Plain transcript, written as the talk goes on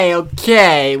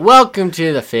Okay, welcome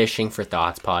to the Fishing for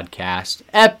Thoughts podcast,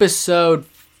 episode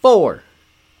 4.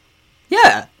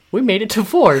 Yeah. We made it to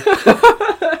 4.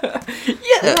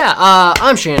 Yeah.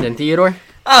 I'm Shandon Theodore.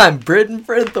 I'm Britton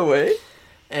Frithaway.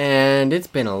 And it's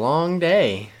been a long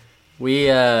day. We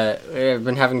have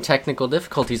been having technical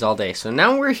difficulties all day, so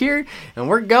now we're here, and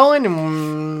we're going,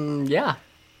 and yeah.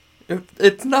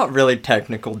 It's not really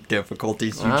technical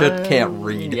difficulties, you just can't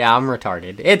read. Yeah, I'm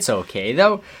retarded. It's okay,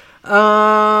 though. Okay,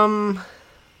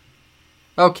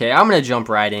 I'm gonna jump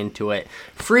right into it.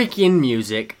 Freaking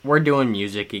music. We're doing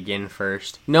music again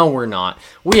first. No, we're not.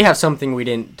 We have something we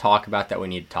didn't talk about that we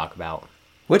need to talk about.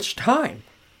 Which time?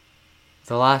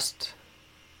 The last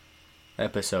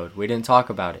episode, we didn't talk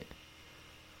about it.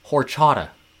 Horchata.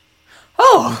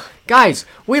 Oh! Guys,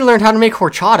 we learned how to make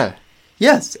horchata.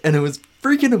 Yes, and it was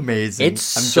freaking amazing.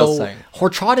 Just saying.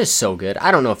 Horchata is so good. I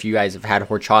don't know if you guys have had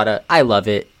horchata. I love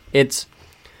it. It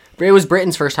was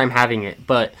Britain's first time having it,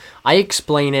 but I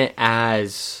explain it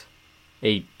as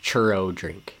a churro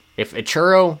drink. If a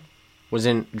churro was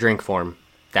in drink form,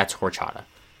 that's horchata.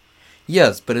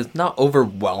 Yes, but it's not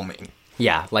overwhelming.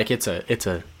 Yeah, like it's a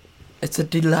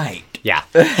delight. Yeah.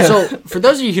 So, for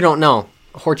those of you who don't know,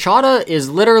 horchata is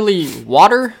literally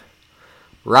water,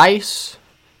 rice,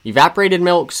 evaporated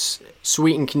milks,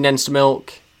 sweetened condensed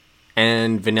milk,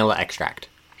 and vanilla extract.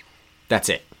 That's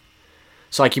it.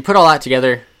 So, like, you put all that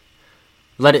together,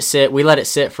 let it sit. We let it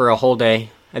sit for a whole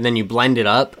day, and then you blend it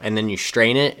up, and then you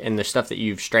strain it, and the stuff that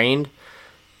you've strained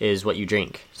is what you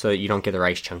drink, so that you don't get the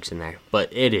rice chunks in there. But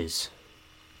it is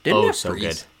Didn't it so freeze?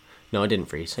 good. No, it didn't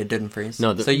freeze. It didn't freeze?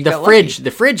 No, So you the got fridge lucky.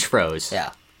 the fridge froze.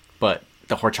 Yeah. But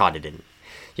the horchata didn't.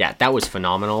 Yeah, that was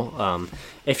phenomenal.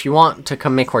 If you want to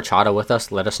come make horchata with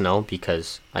us, let us know,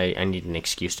 because I need an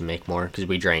excuse to make more, because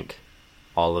we drank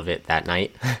all of it that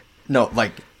night. No,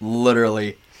 like,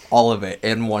 literally all of it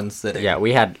in one sitting. Yeah,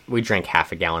 we drank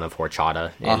half a gallon of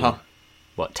horchata in,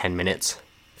 10 minutes?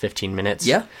 15 minutes?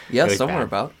 Yeah, It was somewhere bad.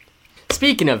 about.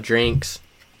 Speaking of drinks,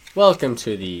 welcome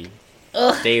to the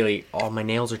daily... Oh, my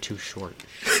nails are too short.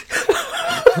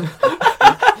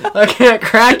 I can't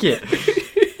crack it.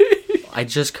 I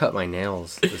just cut my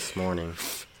nails this morning.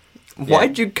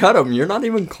 Why'd you cut them? You're not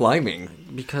even climbing.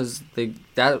 Because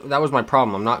that was my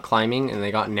problem. I'm not climbing, and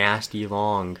they got nasty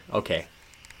long. Okay.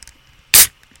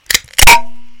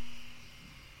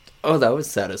 Oh, that was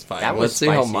satisfying. That was Let's see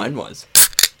how spicy. mine was.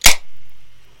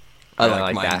 I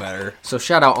like mine better. So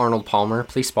shout out Arnold Palmer.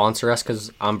 Please sponsor us,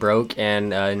 because I'm broke and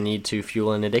need to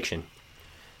fuel an addiction.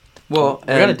 Well, We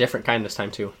got a different kind this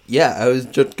time, too. yeah, I was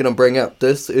just gonna bring up,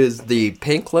 this is the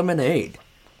pink lemonade.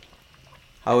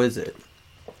 How is it?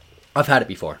 I've had it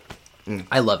before.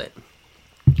 I love it.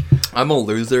 I'm a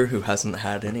loser who hasn't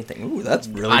had anything. Ooh, that's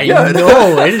really I good.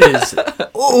 know, it is.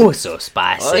 Oh, so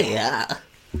spicy. Oh, yeah.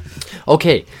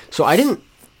 Okay, so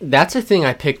that's a thing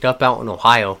I picked up out in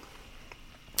Ohio.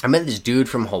 I met this dude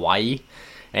from Hawaii,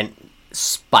 and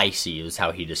spicy is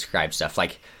how he describes stuff.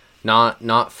 Like,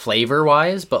 not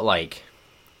flavor-wise, but like,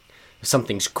 if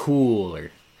something's cool,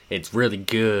 or it's really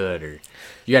good, or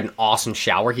you had an awesome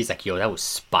shower, he's like, yo, that was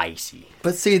spicy.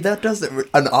 But see, that doesn't...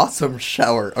 An awesome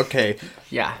shower. Okay,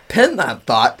 Yeah. pin that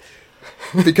thought,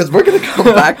 because we're gonna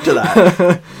come back to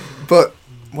that. But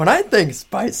when I think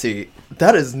spicy,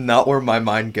 that is not where my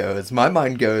mind goes. My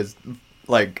mind goes,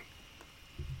 like,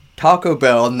 Taco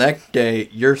Bell, next day,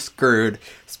 you're screwed,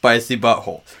 spicy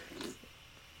butthole.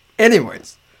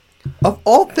 Anyways, of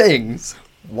all things,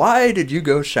 why did you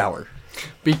go shower?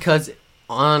 Because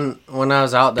when I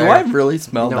was out there... Do I really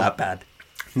smell No. that bad?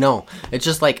 No, it's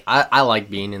just like, I like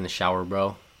being in the shower,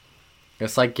 bro.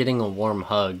 It's like getting a warm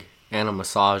hug and a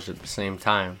massage at the same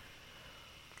time.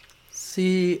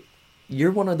 See,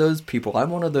 you're one of those people. I'm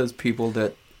one of those people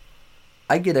that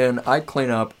I get in, I clean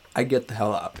up, I get the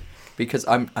hell out. Because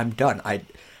I'm done.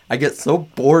 I get so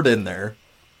bored in there.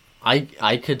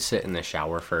 I could sit in the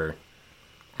shower for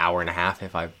hour and a half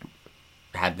if I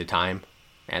had the time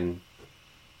and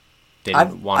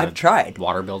didn't want I've tried.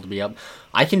 water bill to be up.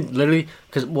 I can literally,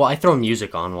 because, I throw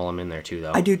music on while I'm in there too,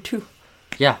 though. I do too.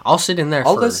 Yeah, I'll sit in there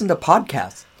I'll listen to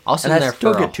podcasts. I'll sit and in there I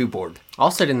still for get too bored.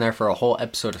 I'll sit in there for a whole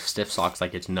episode of Stiff Socks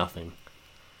like it's nothing.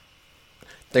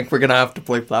 Think we're gonna have to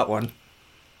bleep that one.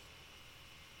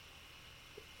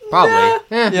 Probably.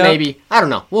 Yeah. Maybe. I don't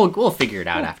know. We'll figure it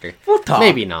out after. We'll talk.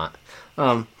 Maybe not.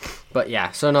 But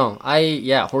yeah, so no.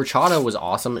 Horchata was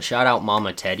awesome. Shout out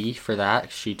Mama Teddy for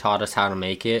that. She taught us how to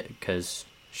make it because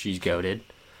she's goated.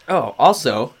 Oh,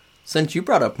 also, since you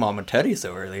brought up Mama Teddy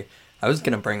so early, I was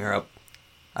gonna bring her up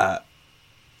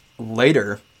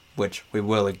later, which we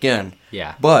will again.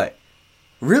 Yeah. But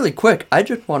really quick, I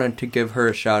just wanted to give her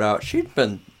a shout out. She'd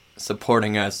been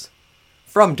supporting us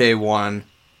from day one.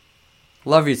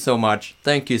 Love you so much.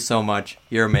 Thank you so much.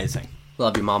 You're amazing.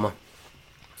 Love you, Mama.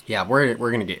 Yeah, we're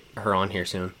gonna get her on here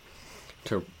soon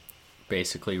to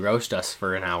basically roast us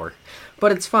for an hour,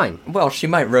 but it's fine. Well, she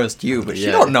might roast you, but she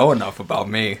Yeah. don't know enough about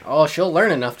me. Oh, she'll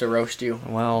learn enough to roast you.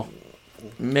 Well,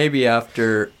 maybe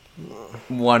after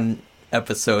one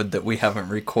episode that we haven't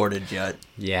recorded yet.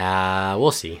 Yeah,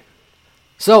 we'll see.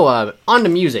 So, on to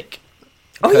music.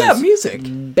 Oh yeah, 'Cause music.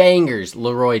 Bangers.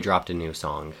 Leroy dropped a new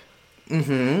song,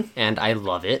 Mm-hmm. and I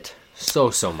love it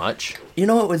so much. You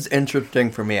know what was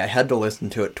interesting for me? I had to listen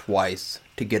to it twice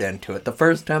to get into it. The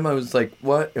first time I was like,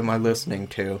 what am I listening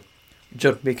to?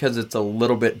 Just because it's a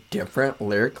little bit different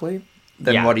lyrically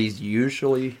than Yeah. what he's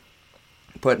usually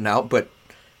putting out. But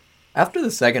after the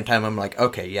second time, I'm like,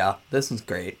 okay, yeah, this is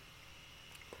great.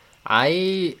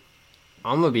 I'm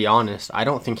gonna be honest. I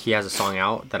don't think he has a song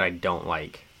out that I don't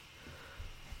like.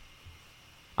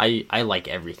 I like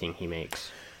everything he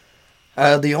makes.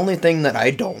 The only thing that I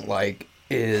don't like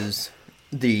is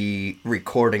the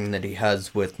recording that he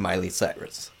has with Miley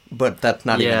Cyrus. But that's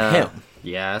not even him.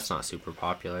 Yeah, that's not super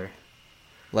popular.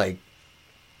 Like,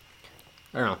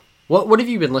 I don't know. What have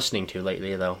you been listening to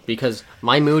lately, though? Because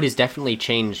my mood has definitely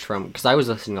changed from... Because I was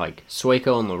listening to, like,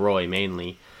 Sueco and Leroy,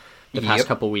 mainly, the past Yep.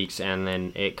 couple weeks, and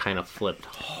then it kind of flipped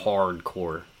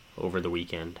hardcore over the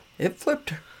weekend. it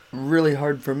flipped really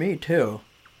hard for me, too.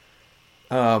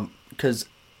 Because,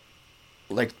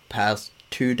 like, past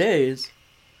 2 days,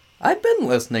 I've been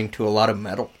listening to a lot of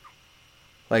metal.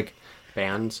 Like,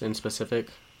 Bands in specific?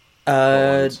 What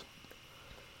ones?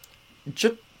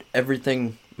 just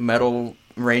everything metal,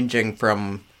 ranging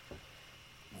from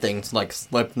things like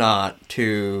Slipknot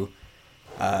to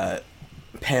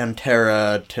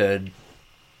Pantera to,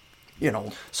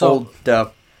 So- old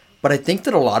stuff. But I think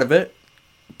that a lot of it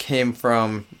came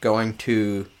from going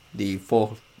to the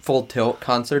Full Tilt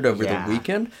concert over Yeah. the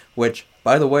weekend, which,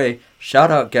 by the way, shout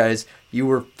out, guys. You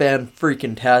were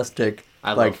fan-freaking-tastic.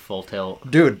 I love Full Tilt.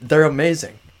 Dude, they're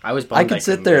amazing. I was bummed I could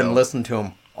sit couldn't there go. and listen to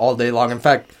them all day long. In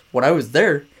fact, when I was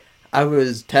there, I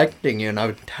was texting you and I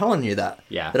was telling you that.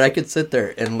 Yeah. That I could sit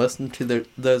there and listen to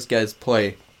those guys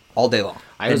play all day long.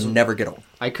 And never get old.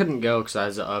 I couldn't go because I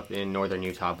was up in northern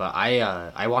Utah, but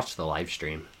I watched the live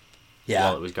stream Yeah.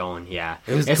 while it was going. Yeah,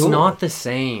 It was it's cool. not the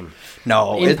same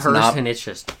No, in it's person. not. It's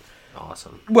just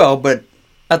awesome. Well, but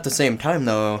at the same time,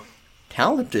 though,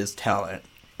 talent is talent.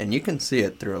 And you can see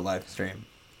it through a live stream.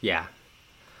 Yeah,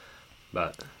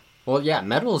 but well, yeah,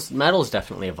 metal's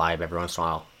definitely a vibe every once in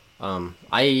a while.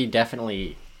 I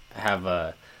definitely have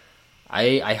a.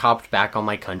 I hopped back on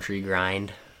my country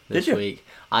grind this Did you?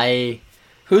 week.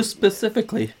 Who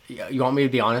specifically? You want me to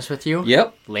be honest with you?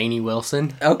 Yep. Lainey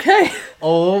Wilson. Okay.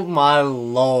 Oh my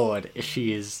lord,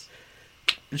 she is.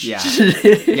 Yeah,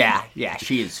 yeah,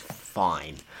 she is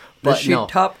fine. Does But she no,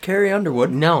 top Carrie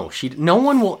Underwood? no, no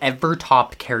one will ever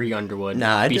top Carrie Underwood.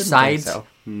 Nah, I didn't think besides so.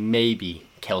 maybe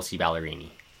Kelsey Ballerini.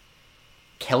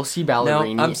 Kelsey No,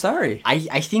 Ballerini. I'm sorry.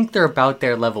 I think they're about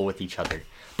their level with each other.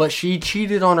 But she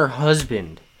cheated on her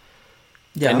husband.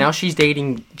 Yeah. And now she's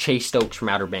dating Chase Stokes from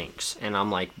Outer Banks. And I'm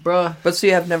like, bruh, But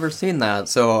see, I've never seen that,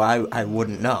 so I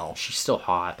wouldn't know. she's still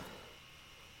hot.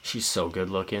 She's so good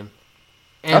looking.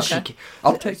 And Okay. she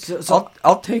I'll take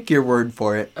I'll take your word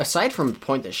for it. aside from the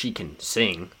point that she can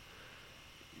sing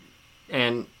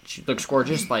and she looks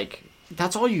gorgeous, like,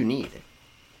 that's all you need.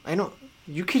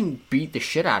 You can beat the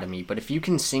shit out of me, but if you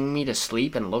can sing me to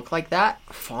sleep and look like that,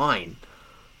 fine.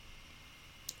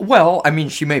 Well, I mean,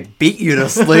 she may beat you to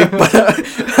sleep, but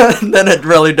then it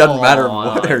really doesn't matter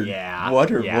what her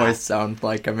yeah. voice sounds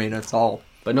like. I mean, it's all.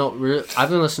 But no, I've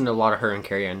been listening to a lot of her and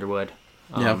Carrie Underwood.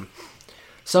 Yeah.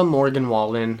 Some Morgan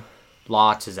Wallen,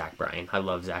 lots of Zach Bryan. I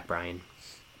love Zach Bryan.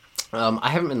 I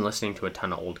haven't been listening to a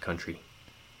ton of old country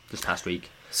this past week.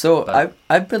 So But-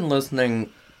 I've been listening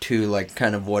to like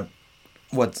kind of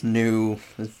what's new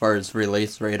as far as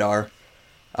release radar,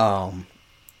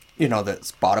 that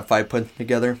Spotify put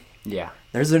together. Yeah.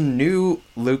 There's a new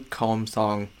Luke Combs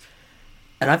song,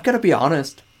 and I've got to be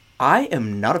honest, I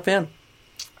am not a fan.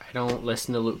 I don't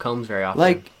listen to Luke Combs very often.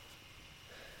 Like,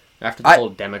 after the whole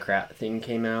Democrat thing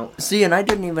came out. see, and I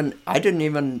didn't even I don't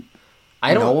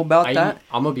know about that.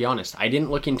 I'm gonna be honest. I didn't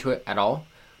look into it at all,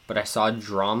 but I saw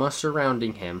drama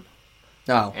surrounding him,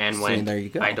 Oh, and see, there you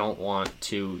go. I don't want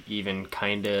to even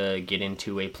kind of get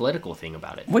into a political thing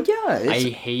about it. Well, yeah, I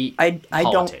hate I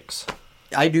politics.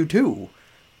 I do too.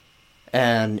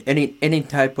 And any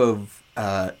type of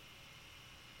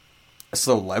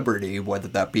celebrity, whether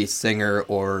that be singer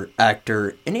or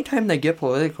actor, anytime they get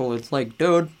political, it's like,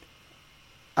 dude,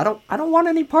 I don't want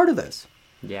any part of this.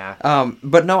 Yeah.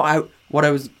 But no, where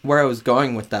I was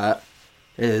going with that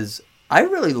is I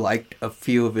really liked a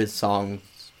few of his songs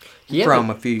from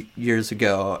a few years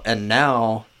ago, and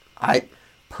now I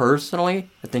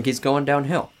think he's going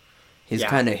downhill. He's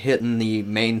kind of hitting the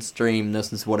mainstream,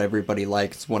 this is what everybody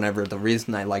likes, whenever the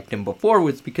reason I liked him before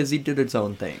was because he did his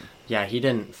own thing. Yeah, he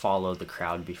didn't follow the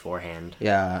crowd beforehand.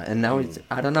 Yeah, and now he's,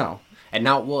 I don't know. And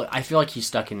now, well, I feel like he's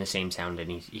stuck in the same sound,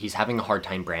 and he's having a hard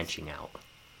time branching out.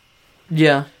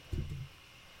 Yeah.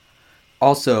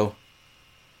 Also,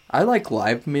 I like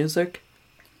live music,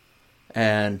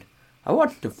 and I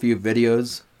watched a few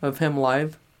videos of him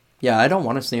live. Yeah, I don't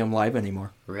want to see him live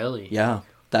anymore. Really? Yeah,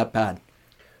 that bad.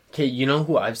 Okay, you know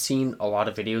who I've seen a lot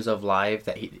of videos of live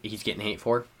that he's getting hate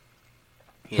for?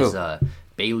 Is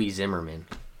Bailey Zimmerman.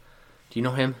 Do you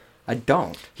know him? I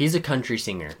don't. He's a country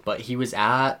singer, but he was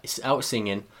out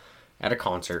singing at a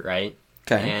concert, right?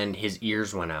 Okay. And his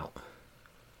ears went out.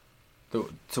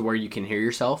 To where you can hear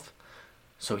yourself.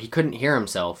 So he couldn't hear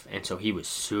himself, and so he was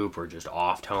super just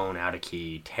off tone, out of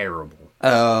key, terrible.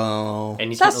 Oh.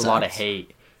 And he's getting a lot of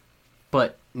hate.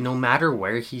 But no matter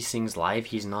where he sings live,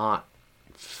 he's not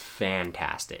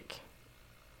fantastic.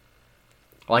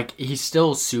 Like, he's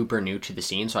still super new to the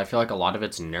scene, so I feel like a lot of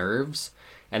it's nerves,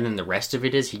 and then the rest of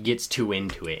it is he gets too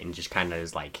into it and just kind of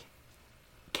is like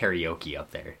karaoke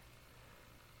up there.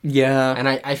 Yeah. And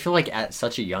I feel like at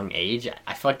such a young age,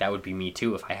 I feel like that would be me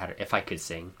too if I could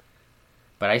sing.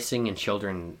 But I sing and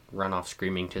children run off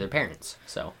screaming to their parents,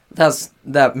 so.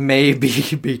 That may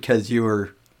be because you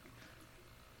were,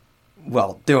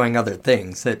 well, doing other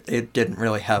things. It didn't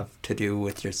really have to do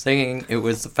with your singing. It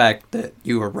was the fact that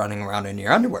you were running around in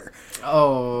your underwear.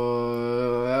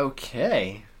 Oh,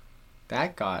 okay.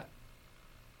 That got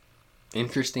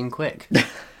interesting quick.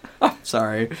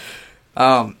 Sorry.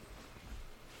 But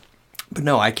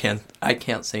no, I can't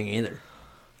sing either.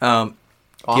 I'm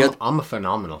a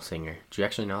phenomenal singer. Do you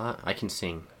actually know that? I can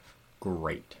sing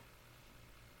great.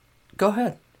 Go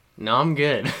ahead. No, I'm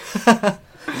good.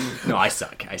 No, I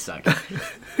suck.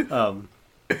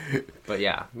 But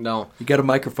yeah, no. You got a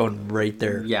microphone right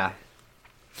there. Yeah.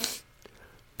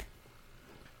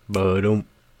 No, I don't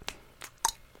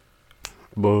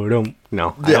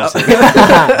sing.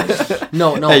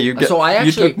 No. Hey, you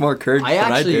took more courage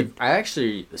than I did. I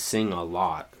actually sing a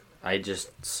lot. I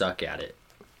just suck at it.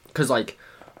 Because, like,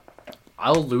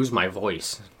 I'll lose my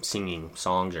voice singing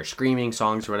songs or screaming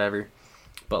songs or whatever.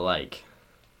 But, like,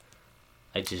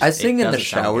 I sing in the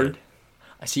shower.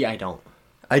 See, I don't.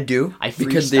 I do. I freestyle.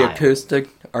 Because the acoustic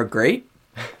are great.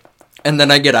 And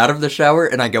then I get out of the shower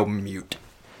and I go mute.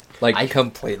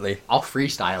 Completely. I'll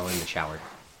freestyle in the shower.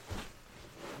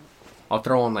 I'll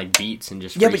throw on, like, beats and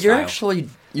just freestyle. Yeah, but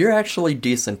you're actually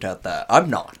decent at that. I'm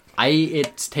not.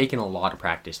 It's taken a lot of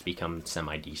practice to become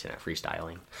semi-decent at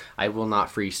freestyling. I will not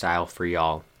freestyle for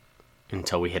y'all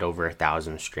until we hit over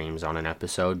 1,000 streams on an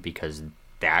episode, because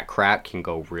that crap can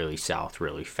go really south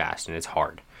really fast, and it's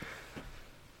hard.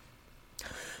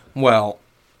 Well,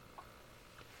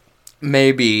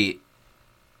 maybe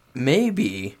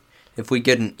if we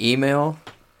get an email,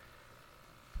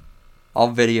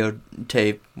 I'll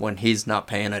videotape when he's not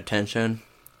paying attention.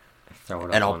 Throw it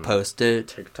up and I'll post it.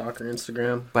 TikTok or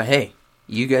Instagram. But hey,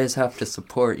 you guys have to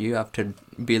support. You have to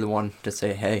be the one to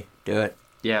say, hey, do it.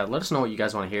 Yeah, let us know what you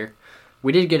guys want to hear.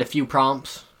 We did get a few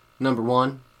prompts. Number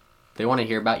one, they want to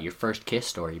hear about your first kiss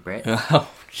story, Brett. Oh,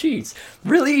 jeez.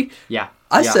 Really? Yeah.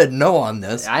 I said no on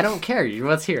this. I don't care.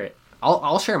 Let's hear it.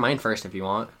 I'll share mine first if you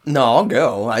want. No, I'll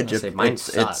go. Mine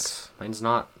sucks. Mine's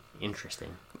not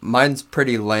interesting. Mine's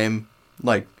pretty lame.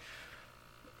 Like,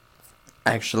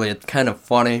 actually, it's kind of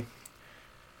funny.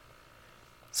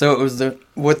 So it was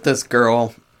with this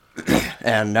girl,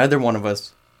 and neither one of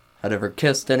us had ever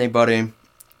kissed anybody.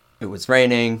 It was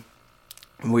raining.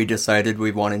 We decided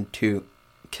we wanted to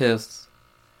kiss.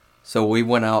 So we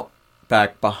went out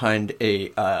back behind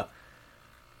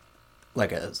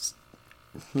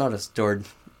not a storage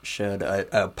shed,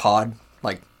 a pod.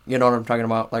 Like, you know what I'm talking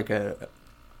about? Like a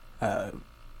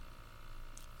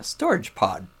storage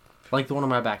pod. Like the one in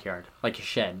my backyard. Like a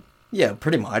shed. Yeah,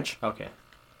 pretty much. Okay.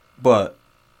 But,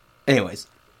 anyways,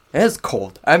 it's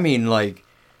cold. I mean, like,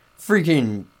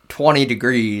 freaking 20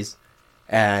 degrees,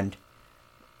 and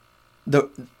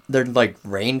there's, like,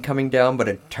 rain coming down, but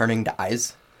it's turning to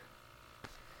ice.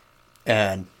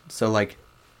 And so, like...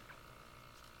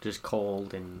 just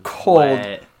cold and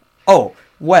wet. Oh,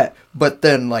 wet. But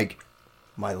then, like,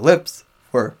 my lips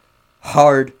were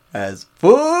hard as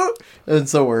fuck, and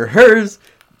so were hers.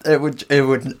 It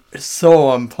would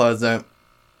so unpleasant.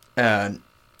 And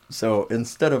so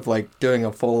instead of, like, doing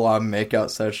a full-on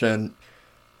makeout session,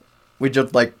 we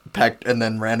just, like, pecked and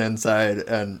then ran inside,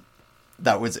 and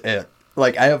that was it.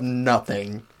 Like, I have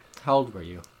nothing. How old were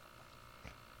you?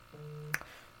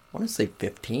 want to say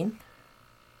 15.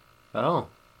 Oh.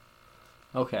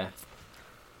 Okay.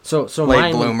 So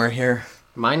Late bloomer here.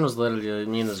 Mine was literally,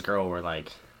 me and this girl were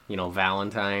like,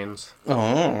 Valentine's.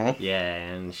 Oh. Yeah,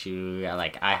 and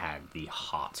I had the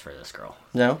hots for this girl.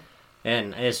 No?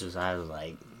 And I was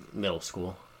like middle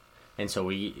school. And so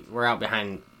we're out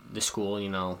behind the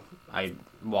school, I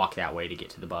walk that way to get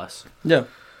to the bus. Yeah.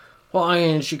 Well,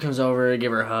 and she comes over to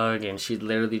give her a hug, and she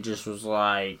literally just was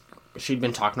like, she'd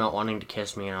been talking about wanting to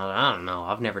kiss me, and I was like, I don't know,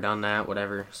 I've never done that,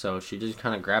 whatever. So she just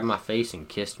kind of grabbed my face and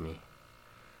kissed me.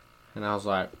 And I was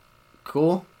like,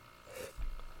 cool.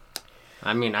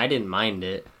 I mean, I didn't mind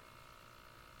it.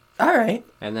 All right.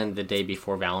 And then the day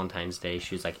before Valentine's Day,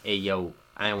 she was like, hey, yo,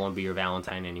 I don't want to be your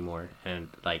Valentine anymore. And,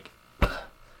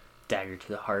 dagger to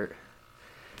the heart.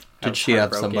 Did she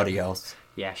have somebody else?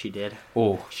 Yeah, she did.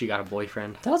 Oh. She got a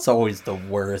boyfriend. That's always the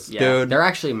worst, yeah, dude. They're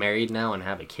actually married now and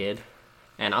have a kid.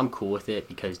 And I'm cool with it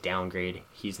because downgrade,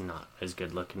 he's not as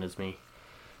good looking as me.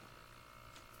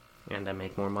 And I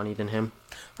make more money than him.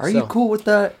 Are you cool with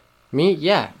that? Me?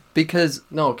 Yeah. Because...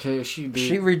 No, cause she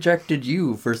rejected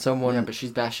you for someone... Yeah, but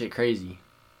she's batshit crazy.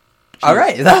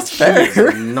 Alright, that's fair.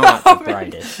 She's not the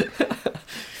brightest.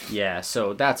 Yeah,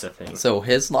 so that's a thing. So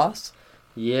his loss?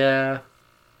 Yeah.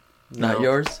 Not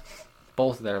yours?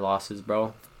 Both of their losses,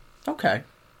 bro. Okay.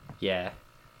 Yeah.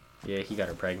 Yeah, he got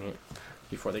her pregnant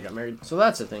before they got married. So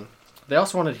that's the thing. They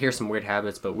also wanted to hear some weird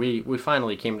habits, but we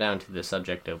finally came down to the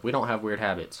subject of we don't have weird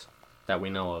habits that we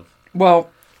know of. Well,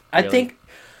 really. I think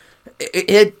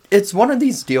it's one of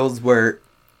these deals where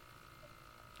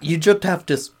you just have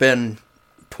to spend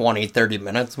 20, 30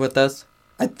 minutes with us.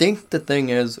 I think the thing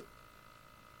is,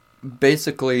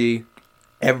 basically,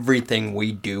 everything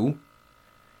we do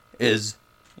is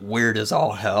weird as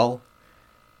all hell.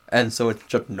 And so it's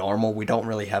just normal. We don't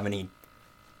really have any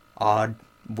odd,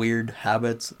 weird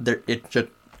habits. It's just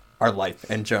our life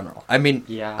in general. I mean,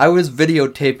 yeah. I was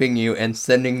videotaping you and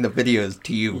sending the videos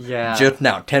to you just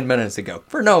now, 10 minutes ago,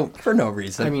 for no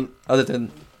reason. I mean, other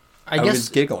than I was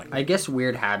giggling. I guess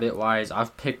weird habit-wise,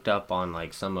 I've picked up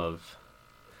on, some of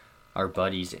our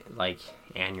buddies',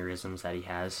 aneurysms that he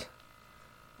has.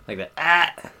 Like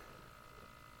that,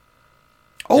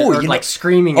 Oh, or,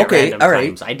 screaming at random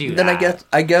times. I do then that.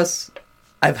 I guess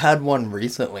I've had one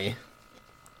recently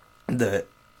that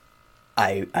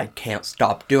I can't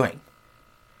stop doing.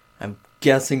 I'm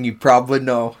guessing you probably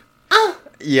know.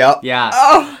 Yep. Yeah.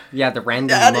 Oh, yeah, the random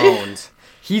Daddy. moans.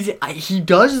 He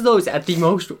does those at the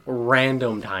most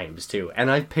random times too, and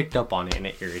I've picked up on it, and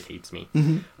it irritates me.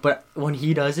 Mm-hmm. But when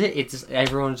he does it,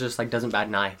 everyone just doesn't bat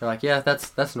an eye. They're like, yeah,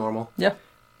 that's normal. Yeah.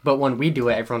 But when we do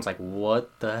it, everyone's like, what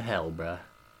the hell, bruh?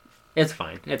 It's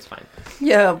fine. It's fine.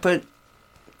 Yeah, but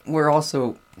we're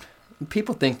also...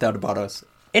 People think that about us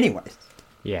anyways.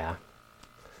 Yeah.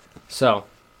 So,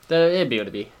 it'd be what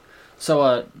it be.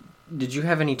 So, did you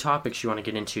have any topics you want to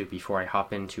get into before I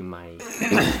hop into my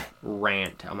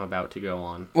rant I'm about to go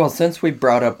on? Well, since we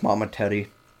brought up Mama Teddy...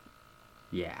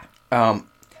 Yeah. I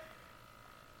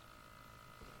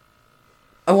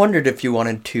wondered if you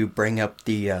wanted to bring up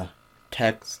the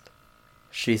text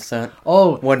she sent.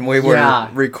 Oh, when we were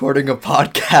recording a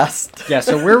podcast. Yeah,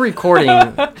 so we're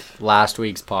recording last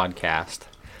week's podcast,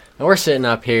 and we're sitting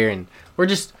up here, and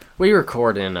we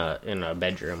record in a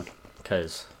bedroom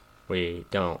because we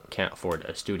can't afford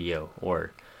a studio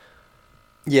or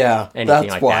anything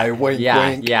that's why. that. Wink,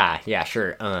 wink. Yeah,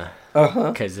 sure.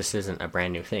 Because this isn't a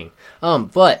brand new thing.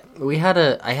 But I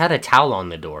had a towel on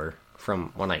the door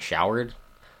from when I showered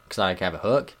because I have a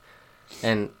hook.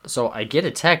 And so I get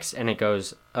a text, and it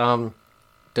goes,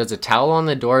 does a towel on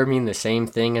the door mean the same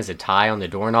thing as a tie on the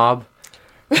doorknob?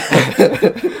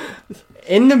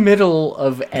 In the middle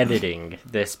of editing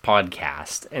this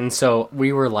podcast. And so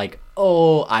we were like,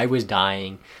 oh, I was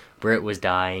dying. Britt was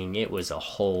dying. It was a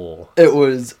whole... It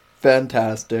was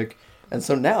fantastic. And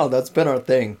so now that's been our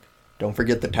thing. Don't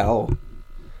forget the towel.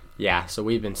 Yeah, so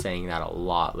we've been saying that a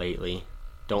lot lately.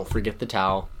 Don't forget the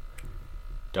towel.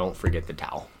 Don't forget the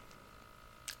towel.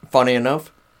 Funny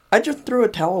enough, I just threw a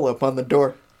towel up on the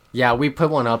door. Yeah, we put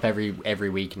one up every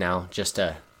week now, just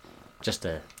to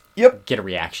get a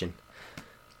reaction.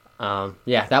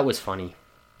 Yeah, that was funny.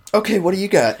 Okay, what do you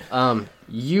got?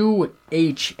 UHSAA,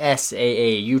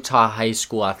 Utah High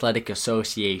School Athletic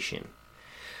Association.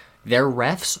 Their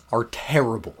refs are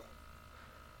terrible.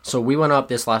 So we went up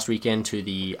this last weekend to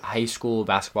the high school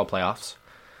basketball playoffs.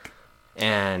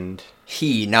 And...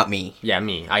 He, not me. Yeah,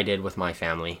 me. I did with my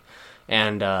family.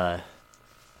 And a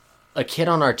kid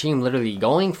on our team literally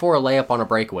going for a layup on a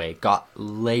breakaway got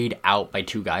laid out by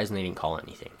two guys and they didn't call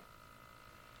anything.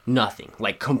 Nothing.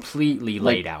 Completely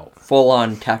laid out. Full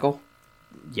on tackle?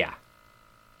 Yeah.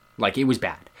 Like, it was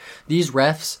bad. These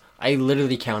refs, I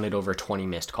literally counted over 20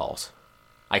 missed calls.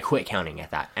 I quit counting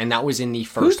at that. And that was in the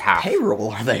first half. Whose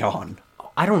payroll are they on?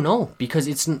 I don't know, because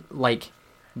it's like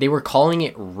they were calling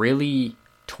it really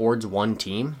towards one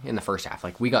team in the first half.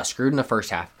 Like, we got screwed in the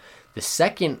first half. The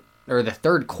second or the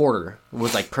third quarter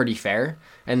was like pretty fair,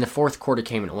 and the fourth quarter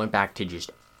came and it went back to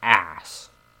just ass.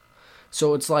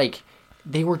 So it's like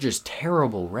they were just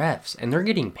terrible refs, and they're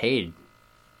getting paid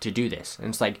to do this. And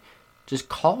it's like, just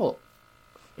call.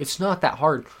 It's not that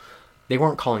hard. They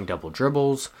weren't calling double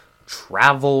dribbles,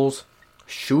 travels,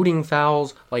 shooting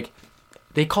fouls. Like,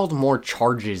 they called more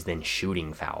charges than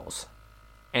shooting fouls.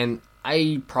 And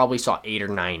I probably saw 8 or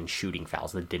 9 shooting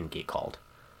fouls that didn't get called.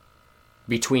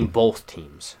 Between both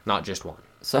teams, not just one.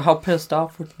 So how pissed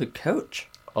off was the coach?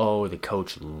 Oh, the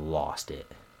coach lost it.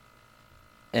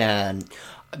 And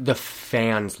the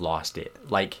fans lost it.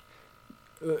 Like,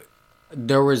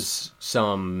 there was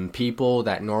some people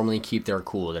that normally keep their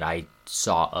cool that I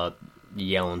saw up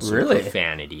yelling some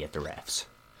profanity at the refs.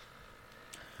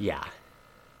 Yeah.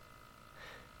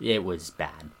 It was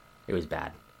bad. It was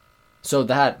bad. So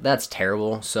that's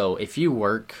terrible. So if you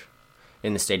work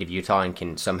in the state of Utah and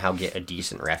can somehow get a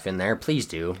decent ref in there, please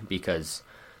do, because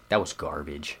that was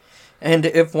garbage. And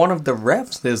if one of the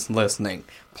refs is listening,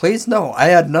 please know I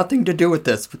had nothing to do with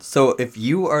this. So if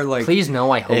you are like... Please know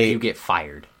I hope you get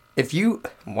fired. If you,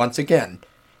 once again,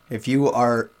 if you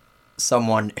are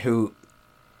someone who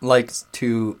likes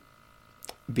to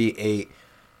be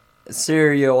a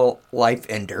serial life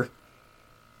ender,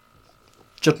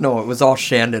 just know it was all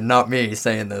Shandon, not me,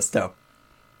 saying this stuff.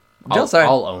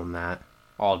 I'll own that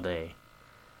all day.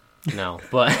 No,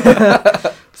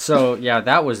 but so yeah,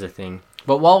 that was the thing.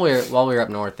 But while we're up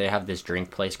north, they have this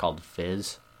drink place called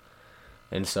Fizz,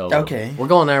 and so we're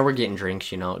going there. We're getting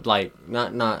drinks, like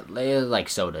not like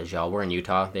sodas, y'all. We're in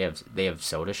Utah. They have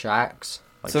soda shacks.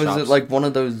 Like so shops. Is it like one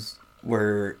of those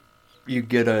where you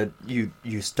get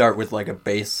you start with like a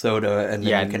base soda and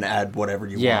then you can add whatever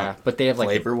you want? Yeah, but they have like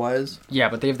flavor wise. Yeah,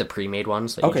 but they have the pre-made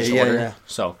ones that you just order. Yeah.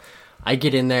 So I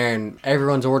get in there and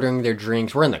everyone's ordering their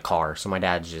drinks. We're in the car, so my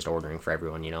dad's just ordering for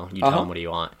everyone. You tell him what do you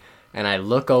want, and I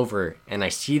look over and I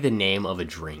see the name of a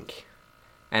drink,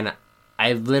 and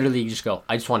I literally just go,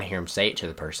 I just want to hear him say it to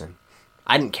the person.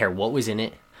 I didn't care what was in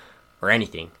it or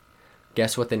anything.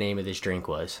 Guess what the name of this drink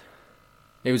was?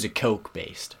 It was a Coke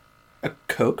based. A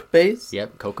Coke base?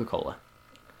 Yep, Coca-Cola.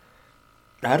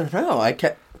 I don't know. I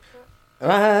can't...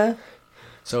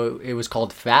 So it was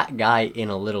called Fat Guy in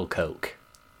a Little Coke.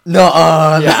 No,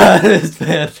 that is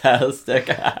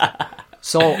fantastic.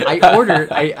 So I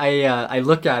ordered, I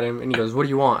look at him and he goes, what do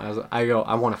you want? I go,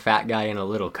 I want a fat guy in a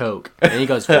little Coke. And he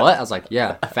goes, what? I was like,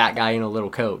 yeah, fat guy in a little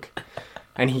Coke.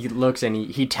 And he looks and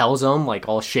he tells them, like,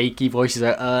 all shaky voices,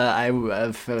 I'm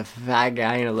a fat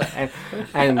guy in a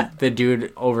and the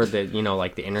dude over the,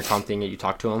 like the intercom thing that you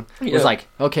talk to him was like,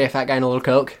 okay, a fat guy in a little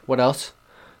Coke. What else?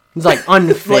 He's like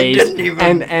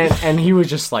unfazed. And he was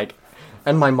just like,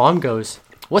 and my mom goes,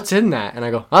 what's in that? And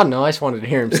I go, I don't know. I just wanted to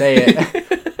hear him say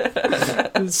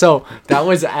it. So that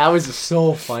was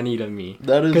so funny to me.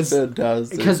 That is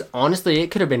fantastic. Because honestly, it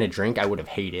could have been a drink I would have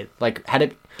hated. Like,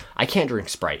 I can't drink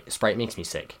Sprite. Sprite makes me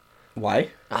sick. Why?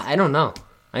 I don't know.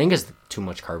 I think it's too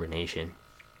much carbonation.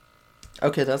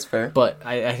 Okay, that's fair. But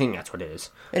I think that's what it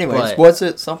is. Anyways, was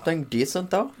it something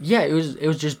decent though? Yeah, it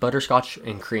was just butterscotch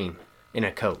and cream in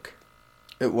a Coke.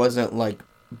 It wasn't like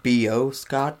B.O.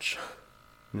 scotch?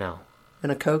 No.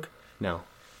 In a Coke? No.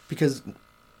 Because,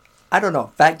 I don't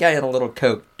know, fat guy in a little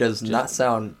Coke does not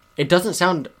sound... It doesn't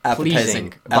sound appetizing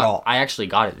pleasing at all. I actually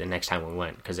got it the next time we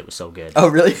went because it was so good. Oh,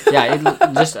 really? Yeah,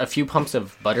 just a few pumps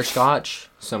of butterscotch,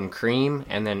 some cream,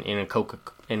 and then in a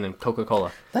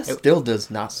Coca-Cola. That still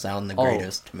does not sound the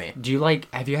greatest to me.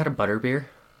 Have you had a butterbeer?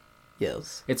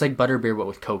 Yes. It's like butterbeer but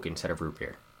with Coke instead of root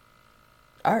beer.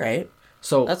 All right.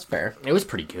 So that's fair. It was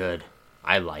pretty good.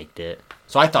 I liked it.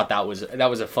 So I thought that was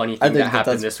a funny thing that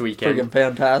happened this weekend. Freaking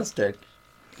fantastic.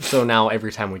 So now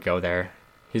every time we go there,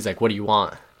 he's like, "What do you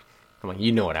want?" I'm like,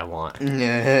 "You know what I want."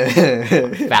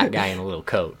 Fat guy in a little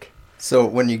Coke. So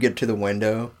when you get to the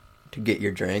window to get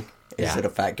your drink, is it a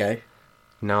fat guy?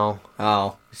 No.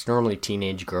 Oh. It's normally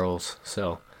teenage girls,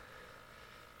 so.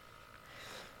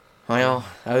 Well,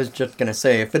 I was just going to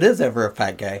say, if it is ever a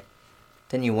fat guy,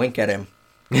 then you wink at him.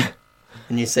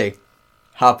 And you say,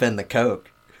 hop in the Coke.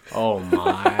 Oh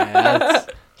my.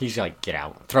 He's like, get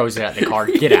out. Throws it at the car,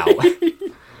 get out.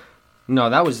 No,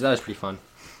 that was pretty fun.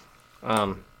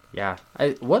 Yeah.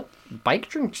 What bike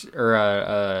drinks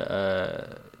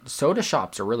or soda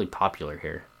shops are really popular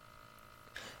here.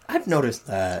 I've noticed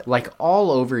that. Like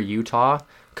all over Utah,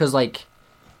 because like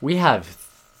we have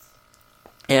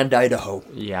And Idaho.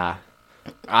 Yeah.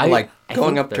 Like, I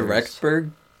going think up to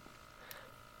Rexburg.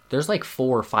 There's like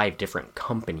 4 or 5 different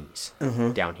companies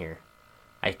Mm-hmm. down here.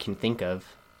 I can think of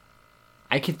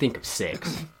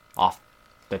 6 off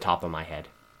the top of my head.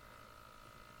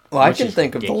 Well, I Which can is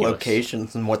think of the ridiculous.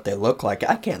 locations and what they look like.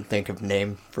 I can't think of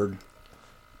name for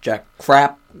jack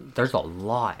crap. There's a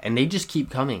lot, and they just keep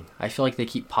coming. I feel like they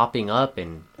keep popping up,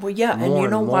 and Well, yeah, and more you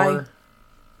know more. why?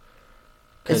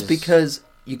 It's because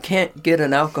you can't get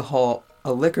a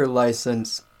liquor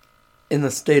license in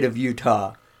the state of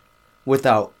Utah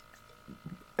without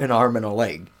an arm and a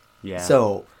leg. Yeah.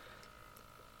 So,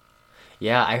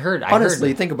 yeah, I heard.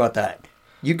 honestly, think about that.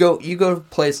 You go to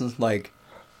places like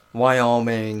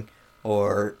Wyoming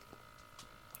or,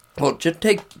 well, just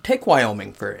take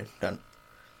Wyoming for instance.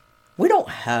 We don't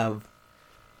have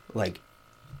like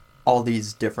all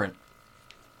these different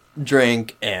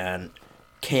drink and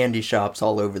candy shops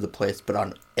all over the place, but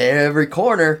on every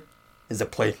corner is a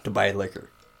place to buy liquor.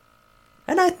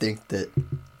 And I think that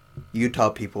Utah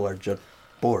people are just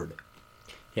bored.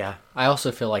 Yeah, I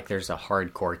also feel like there's a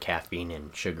hardcore caffeine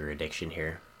and sugar addiction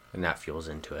here, and that fuels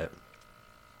into it.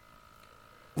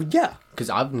 Well, yeah. Because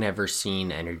I've never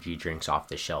seen energy drinks off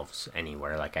the shelves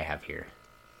anywhere like I have here.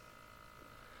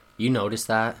 You notice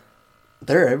that?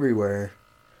 They're everywhere.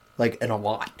 Like, and a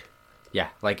lot. Yeah,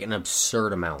 like an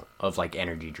absurd amount of like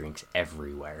energy drinks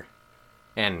everywhere.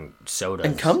 And sodas.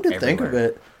 And come to think of everywhere.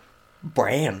 it,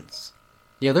 brands.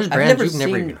 Yeah, there's I've brands never you've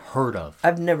never seen- even heard of.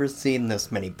 I've never seen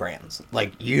this many brands.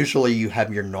 Like, usually you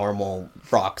have your normal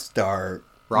Rockstar,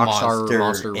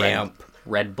 Monster, Amp.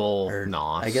 Red Bull, Or,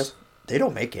 NOS. I guess they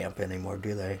don't make Amp anymore,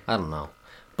 do they? I don't know.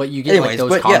 But you get like Anyways, those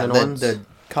but yeah, common ones. the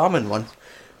common ones.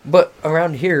 But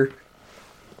around here,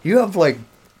 you have like,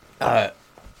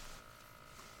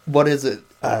 what is it?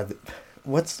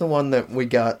 What's the one that we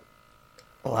got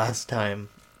last time?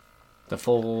 The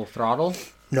Full Throttle?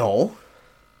 No.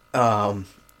 I'm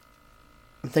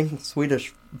thinking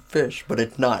Swedish Fish, but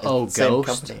it's not. It's Oh, the same Ghost?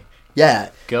 company. Yeah.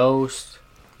 Ghost.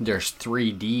 There's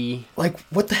 3D. Like,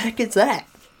 what the heck is that?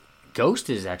 Ghost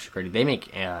is actually pretty. They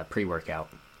make pre-workout.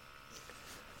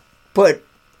 But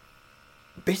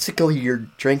basically, you're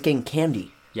drinking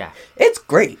candy. Yeah. It's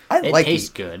great. I It like tastes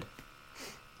it. good.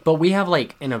 But we have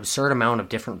like an absurd amount of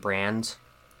different brands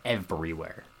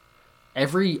everywhere.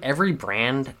 Every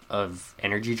brand of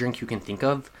energy drink you can think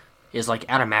of is like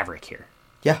at a Maverick here.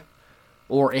 Yeah.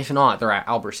 Or if not, they're at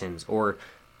Albertsons. Or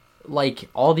like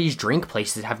all these drink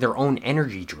places have their own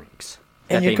energy drinks.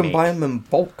 And that you they can buy make. them in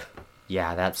bulk.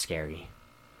 Yeah, that's scary.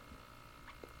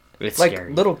 It's Like,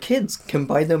 scary. little kids can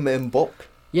buy them in bulk.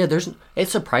 Yeah, it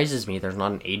surprises me there's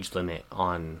not an age limit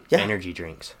on Yeah. energy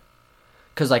drinks.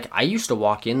 Because, like, I used to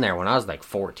walk in there when I was, like,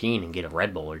 14 and get a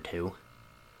Red Bull or 2.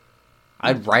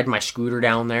 I'd ride my scooter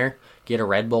down there, get a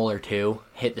Red Bull or 2,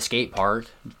 hit the skate park,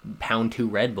 pound 2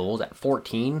 Red Bulls. At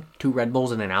 14, 2 Red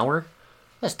Bulls in an hour?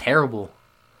 That's terrible.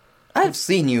 I've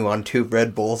seen you on 2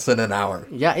 Red Bulls in an hour.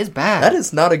 Yeah, it's bad. That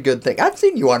is not a good thing. I've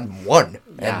seen you on 1,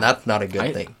 Yeah. and that's not a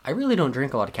good thing. I really don't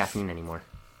drink a lot of caffeine anymore.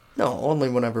 No, only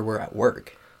whenever we're at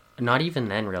work. Not even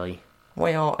then, really.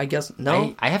 Well, I guess,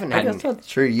 no. I haven't I had guess that's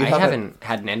true. You I haven't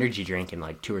had an energy drink in,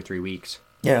 like, 2 or 3 weeks.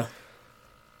 Yeah.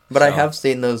 But I So- have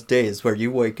seen those days where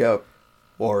you wake up,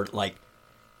 or, like,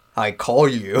 I call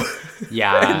you,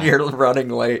 Yeah. and you're running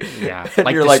late. Yeah. And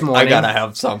Like you're this like, morning. I gotta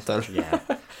have something. Yeah.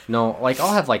 No, like,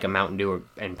 I'll have, like, a Mountain Dew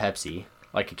and Pepsi.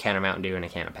 Like, a can of Mountain Dew and a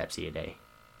can of Pepsi a day.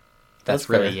 That's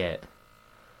really fair. it.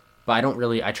 But I don't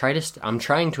really... I'm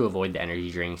trying to avoid the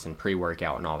energy drinks and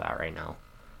pre-workout and all that right now.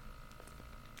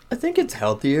 I think it's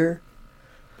healthier,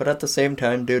 but at the same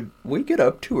time, dude, we get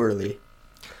up too early.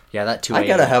 Yeah, that 2 I a.m.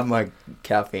 gotta have my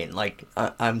caffeine. Like,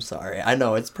 I'm sorry. I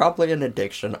know it's probably an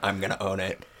addiction. I'm gonna own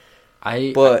it.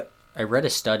 But I read a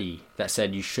study that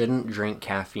said you shouldn't drink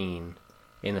caffeine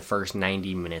in the first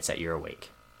 90 minutes that you're awake.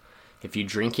 If you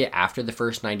drink it after the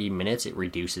first 90 minutes, it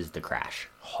reduces the crash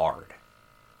hard.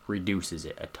 Reduces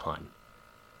it a ton.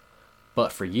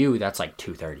 But for you, that's like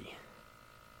 2:30.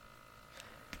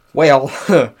 well,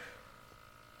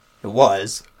 it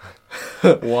was.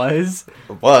 Was?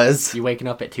 It was. You waking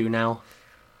up at 2 now?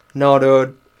 No,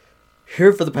 dude.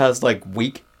 Here for the past, like,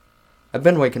 week, I've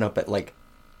been waking up at, like,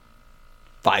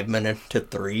 5 minutes to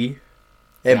 3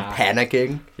 and Yeah.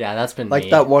 panicking. Yeah, that's been Like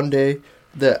me. that one day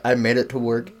that I made it to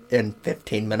work in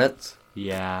 15 minutes.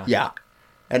 Yeah. Yeah.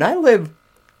 And I live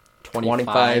 25.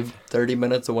 25, 30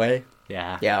 minutes away.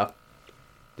 Yeah. Yeah.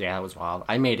 Yeah, that was wild.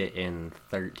 I made it in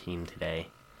 13 today.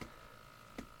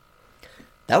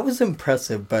 That was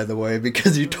impressive, by the way,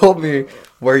 because you told me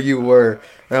where you were,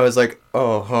 and I was like,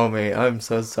 oh, homie, I'm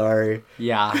so sorry.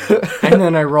 Yeah. And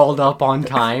then I rolled up on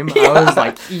time. Yeah. I was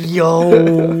like,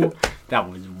 yo. That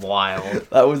was wild.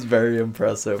 That was very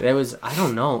impressive. It was, I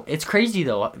don't know. It's crazy,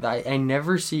 though. I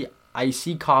never see, I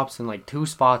see cops in like 2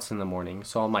 spots in the morning.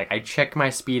 So I'm like, I check my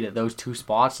speed at those 2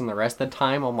 spots, and the rest of the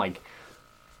time, I'm like,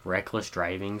 reckless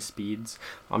driving speeds.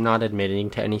 I'm not admitting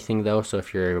to anything, though. So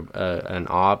if you're an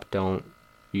op, don't.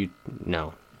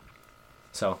 No.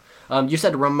 So, you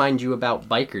said to remind you about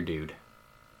Biker Dude.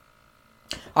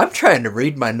 I'm trying to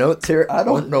read my notes here. I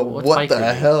don't know what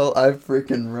the hell I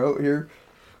freaking wrote here.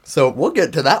 So, we'll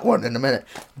get to that one in a minute.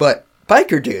 But,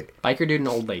 Biker Dude. Biker Dude and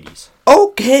old ladies.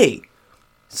 Okay.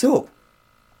 So,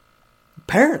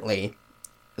 apparently,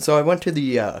 I went to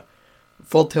the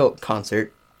Full Tilt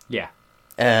concert. Yeah.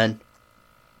 And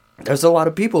there's a lot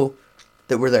of people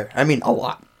that were there. I mean, a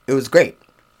lot. It was great.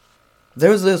 There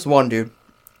was this one dude,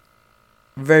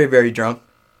 very, very drunk,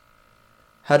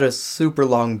 had a super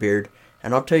long beard,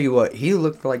 and I'll tell you what, he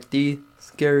looked like the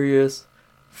scariest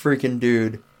freaking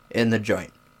dude in the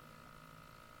joint.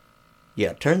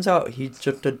 Yeah, turns out he's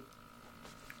just a,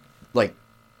 like,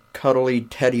 cuddly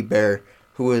teddy bear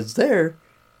who was there,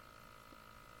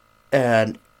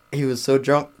 and he was so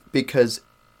drunk because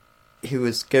he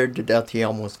was scared to death he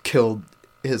almost killed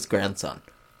his grandson.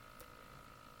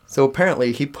 So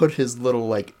apparently he put his little,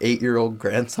 8-year-old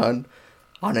grandson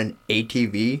on an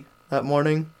ATV that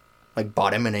morning.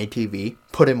 Bought him an ATV,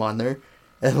 put him on there,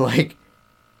 and,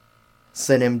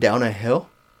 sent him down a hill.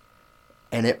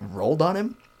 And it rolled on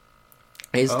him.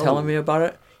 And he's telling me about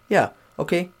it. Yeah,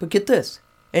 okay, but get this.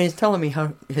 And he's telling me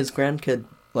how his grandkid,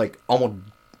 almost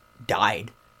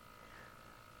died.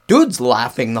 Dude's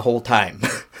laughing the whole time.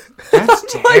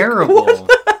 That's terrible. What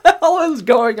the hell is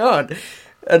going on?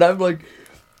 And I'm like...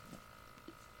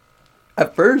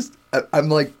 At first, I'm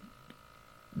like,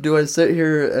 do I sit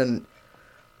here and,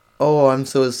 oh, I'm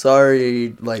so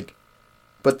sorry,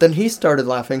 but then he started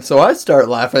laughing, so I start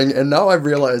laughing, and now I've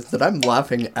realized that I'm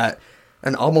laughing at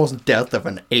an almost death of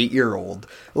an 8-year-old.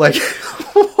 What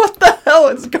the hell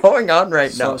is going on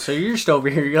right now? So you're just over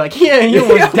here, you're like, yeah, you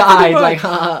almost died,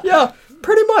 haha. Yeah,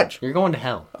 pretty much. You're going to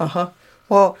hell. Uh-huh.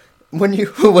 Well... When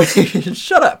you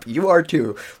shut up, you are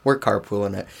too. We're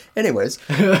carpooling it. Anyways,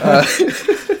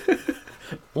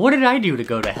 what did I do to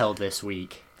go to hell this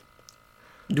week?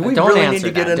 Do we really need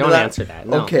to get into that? Don't answer that.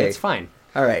 No, okay, it's fine.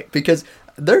 All right, because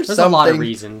there's a lot of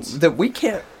reasons that we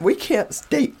can't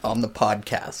state on the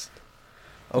podcast.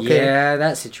 Okay. Yeah,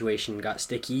 that situation got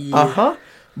sticky. Uh-huh.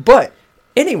 But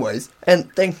anyways, and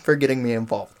thanks for getting me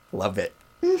involved. Love it.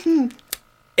 Mm-hmm.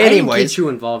 Anyways, I didn't get you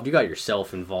involved. You got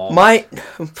yourself involved.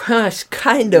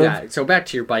 Kind of. Yeah, so back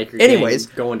to your biker Anyways,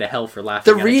 gang, going to hell for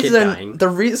laughing at a kid dying. The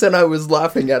reason I was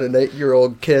laughing at an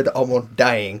 8-year-old kid almost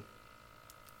dying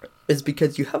is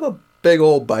because you have a big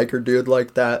old biker dude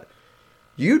like that.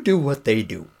 You do what they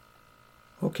do.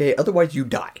 Okay? Otherwise, you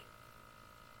die.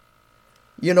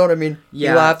 You know what I mean?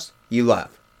 Yeah. He laughs, you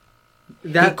laugh.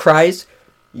 He cries,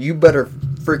 you better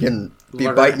freaking be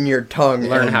biting your tongue.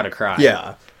 Learn how to cry.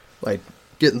 Yeah.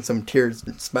 Getting some tears,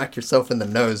 smack yourself in the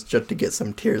nose just to get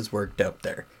some tears worked up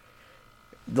there.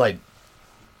 But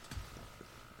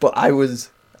I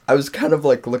was kind of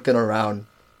looking around,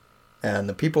 and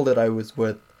the people that I was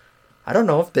with, I don't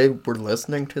know if they were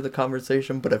listening to the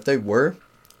conversation, but if they were,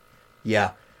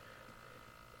 yeah,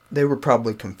 they were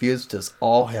probably confused as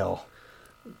all hell.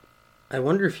 I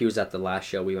wonder if he was at the last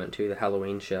show we went to, the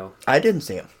Halloween show. I didn't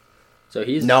see him. So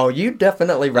he's... No, you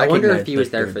definitely recognized him. I wonder if he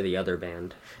was there for the other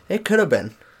band. It could have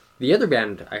been. The other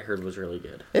band I heard was really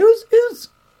good. It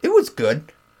was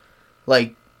good.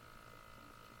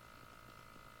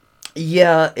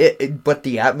 Yeah, but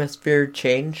the atmosphere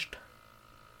changed.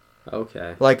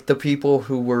 Okay. The people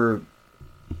who were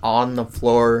on the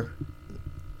floor,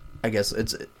 I guess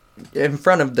it's in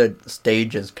front of the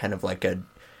stage is kind of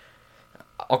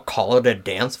I'll call it a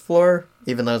dance floor,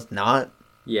 even though it's not.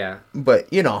 Yeah.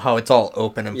 But you know how it's all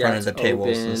open in front of the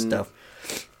tables and stuff.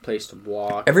 Place to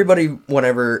walk. Everybody,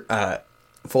 whenever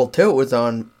Full Tilt was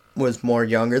on, was more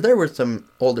younger. There were some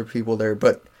older people there,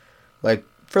 but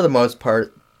for the most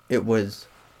part, it was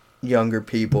younger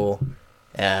people.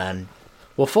 And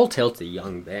well, Full Tilt's a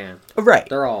young band, right?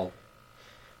 They're all.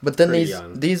 But then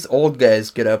these old guys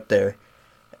get up there,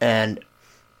 and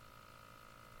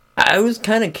I was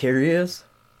kind of curious.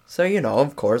 So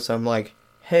of course, I'm like,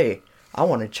 hey, I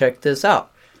want to check this out.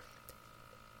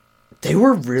 They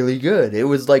were really good. It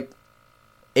was 80s,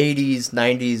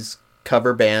 90s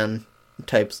cover band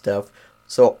type stuff.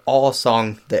 So all a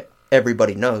song that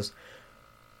everybody knows.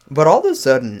 But all of a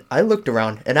sudden, I looked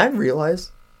around and I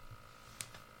realized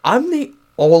I'm the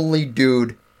only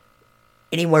dude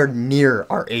anywhere near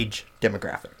our age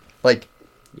demographic. Like,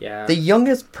 Yeah. the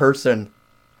youngest person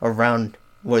around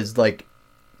was like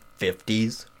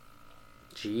 50s.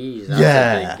 Jeez, that's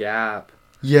Yeah. a big gap.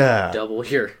 Yeah. Double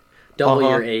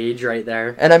your age right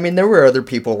there. And I mean, there were other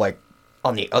people like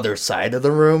on the other side of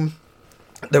the room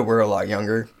that were a lot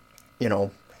younger, you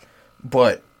know.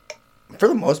 But for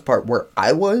the most part, where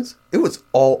I was, it was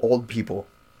all old people.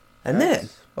 And then,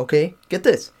 okay, get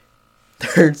this.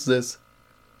 There's this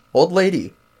old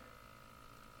lady.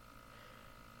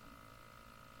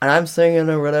 And I'm singing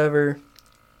or whatever.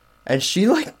 And she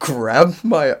like grabbed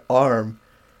my arm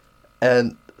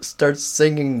and starts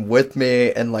singing with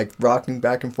me and like rocking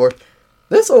back and forth.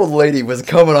 This old lady was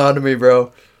coming on to me,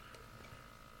 bro.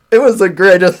 It was the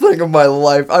greatest thing of my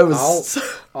life. I was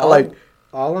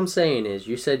All I'm saying is,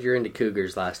 you said you're into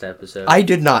cougars last episode. I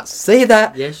did not say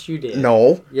that. Yes, you did.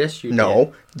 No. Yes, you did.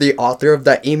 No. The author of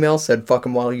that email said fuck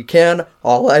them while you can.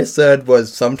 All I said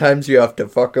was sometimes you have to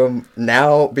fuck them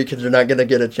now because you're not going to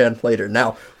get a chance later.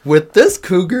 Now, with this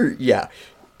cougar, yeah.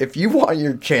 If you want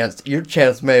your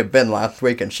chance may have been last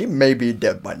week and she may be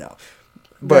dead by now.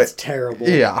 But, that's terrible.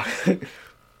 Yeah.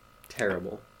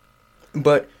 Terrible.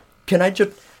 But can I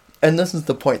just... And this is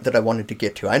the point that I wanted to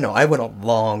get to. I know I went a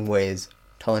long ways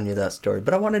telling you that story,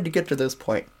 but I wanted to get to this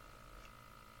point.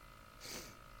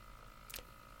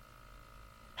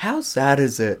 How sad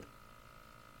is it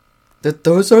that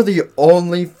those are the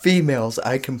only females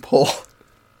I can pull?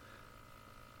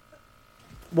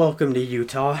 Welcome to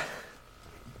Utah.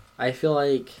 I feel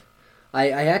like...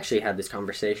 I actually had this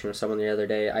conversation with someone the other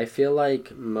day. I feel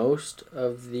like most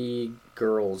of the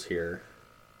girls here...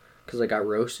 because I got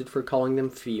roasted for calling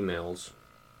them females.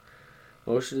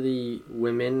 Most of the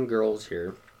girls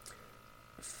here,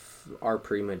 are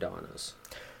prima donnas.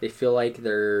 They feel like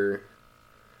they're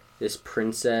this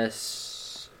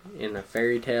princess in a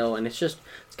fairy tale, and it's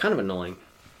kind of annoying.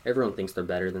 Everyone thinks they're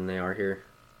better than they are here.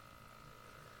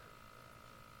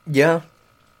 Yeah.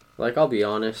 Like, I'll be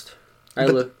honest. I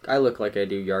look like I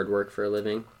do yard work for a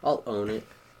living. I'll own it.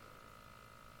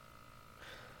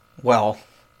 Well...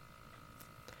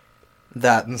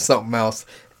 that and something else.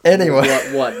 Anyway.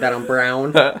 What? That I'm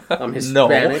brown? I'm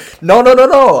Hispanic? No.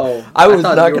 Oh, I was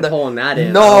thought not you were gonna... pulling that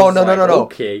in. No.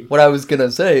 Okay. What I was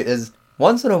gonna say is,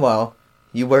 once in a while,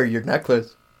 you wear your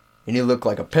necklace, and you look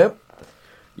like a pimp.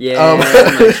 Yeah,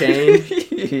 my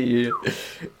chain.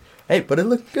 Hey, but it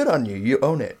looked good on you. You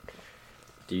own it.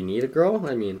 Do you need a girl?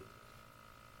 I mean...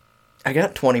 I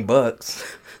got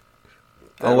 $20.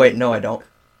 Oh, wait, no, I don't.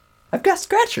 I've got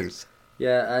scratchers.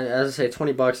 Yeah, as I say,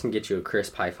 $20 can get you a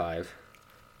crisp high five.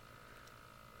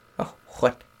 Oh,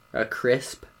 what? A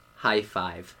crisp high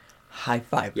five. High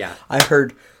five. Yeah. I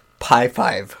heard pie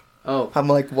five. Oh. I'm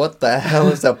like, what the hell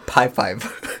is a pie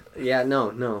five? Yeah,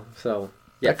 no. So,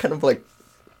 yeah. That kind of like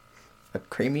a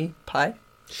creamy pie?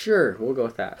 Sure, we'll go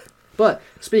with that. But,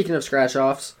 speaking of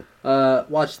scratch-offs,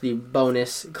 watch the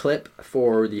bonus clip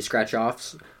for the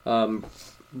scratch-offs.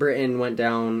 Britton went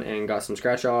down and got some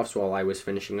scratch-offs while I was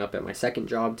finishing up at my second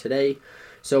job today.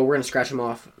 So we're going to scratch them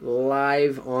off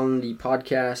live on the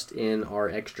podcast in our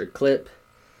extra clip.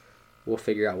 We'll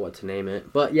figure out what to name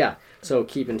it. But yeah, so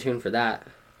keep in tune for that.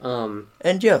 And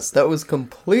yes, that was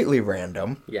completely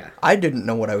random. Yeah. I didn't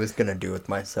know what I was going to do with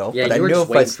myself. Yeah, but you were I knew just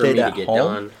if I waiting for me stayed to at get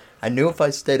home, done. I knew if I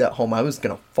stayed at home, I was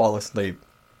going to fall asleep.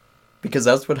 Because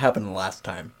that's what happened last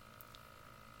time.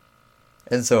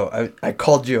 And so I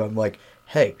called you. I'm like,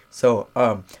 hey, so,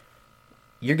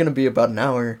 you're gonna be about an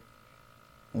hour.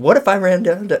 What if I ran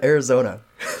down to Arizona,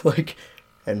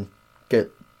 and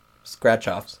get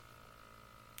scratch-offs?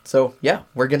 So, yeah,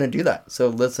 we're gonna do that. So,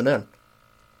 listen in.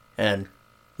 And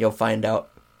you'll find out,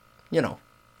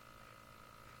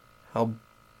 how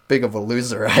big of a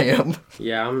loser I am.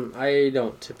 Yeah, I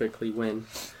don't typically win.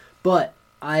 But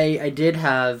I did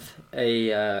have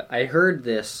I heard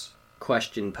this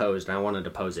question posed, and I wanted to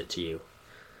pose it to you.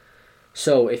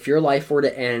 So, if your life were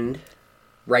to end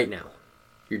right now,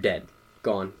 you're dead,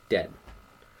 gone, dead,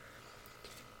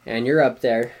 and you're up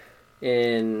there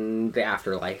in the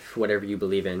afterlife, whatever you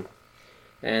believe in,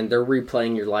 and they're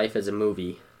replaying your life as a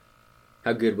movie,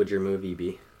 how good would your movie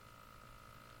be?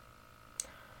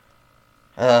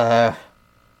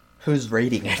 Who's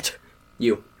rating it?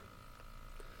 You.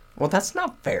 Well, that's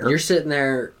not fair. You're sitting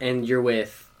there, and you're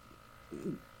with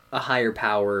a higher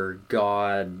power,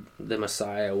 God, the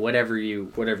Messiah, whatever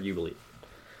you believe.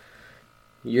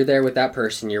 You're there with that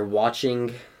person. You're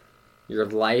watching your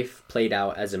life played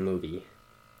out as a movie.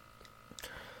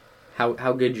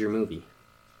 How good's your movie?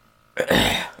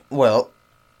 Well,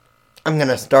 I'm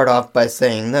gonna start off by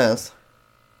saying this.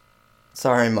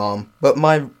 sorry, Mom, but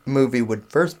my movie would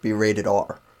first be rated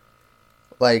R.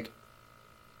 Like,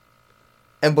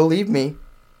 and believe me,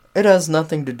 it has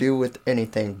nothing to do with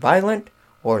anything violent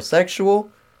or sexual,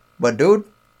 but dude,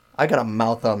 I got a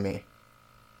mouth on me.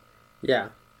 Yeah.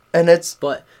 And it's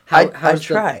But I how's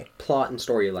try. the plot and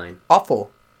storyline?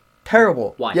 Awful.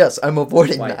 Terrible. Why? Yes, I'm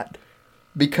avoiding Why? that.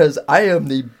 Because I am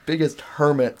the biggest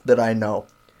hermit that I know.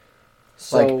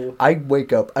 So Like, I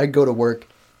wake up, I go to work,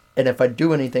 and if I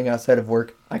do anything outside of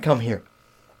work, I come here.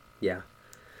 yeah.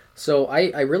 So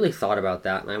I really thought about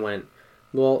that, and I went,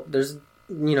 well, there's,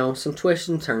 some twists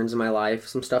and turns in my life.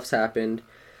 Some stuff's happened.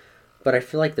 But I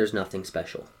feel like there's nothing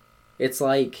special. It's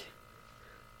like,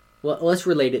 well, let's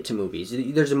relate it to movies.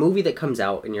 There's a movie that comes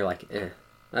out, and you're like,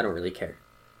 I don't really care.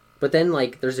 But then,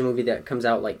 like, there's a movie that comes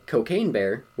out, like Cocaine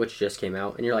Bear, which just came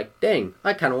out, and you're like, dang,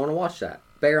 I kind of want to watch that.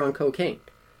 Bear on cocaine.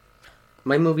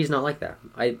 My movie's not like that.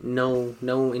 No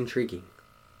intriguing.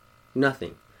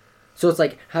 Nothing. So it's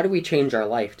like, how do we change our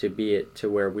life to be it to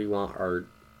where we want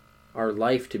our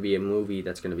life to be a movie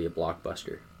that's going to be a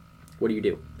blockbuster? What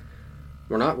do?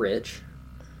 We're not rich.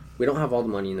 We don't have all the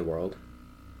money in the world.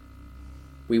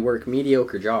 We work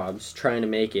mediocre jobs trying to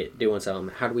make it, doing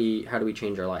something. How do we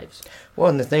change our lives? Well,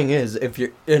 and the thing is, if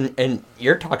you're and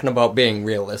you're talking about being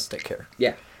realistic here.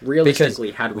 Yeah, realistically,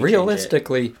 Because how do we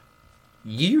realistically,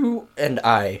 you and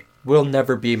I will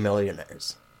never be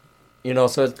millionaires.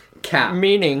 So it's Cap.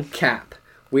 meaning Cap.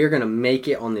 We are going to make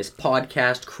it on this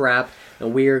podcast crap,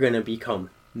 and we are going to become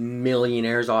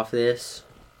millionaires off this.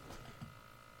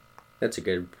 That's a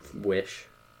good wish.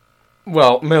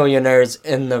 well, millionaires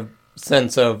in the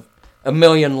sense of a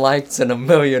million likes and a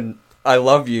million I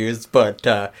love yous, but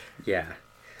Yeah.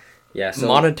 Yeah. So,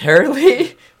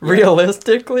 monetarily,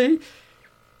 realistically,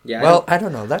 yeah. well, I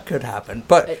don't know. That could happen,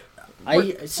 but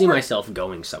I see myself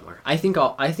going somewhere. I think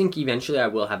eventually I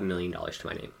will have $1 million to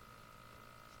my name.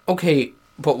 okay.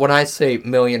 But when I say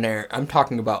millionaire, I'm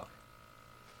talking about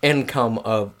income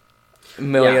of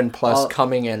million Yeah, plus I'll-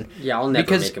 coming in. Yeah, I'll never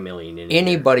Because make $1 million in a year.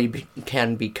 Anybody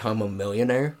can become a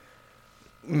millionaire,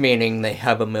 meaning they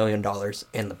have $1 million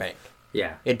in the bank.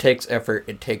 Yeah. It takes effort,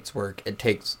 it takes work, it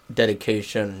takes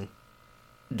dedication,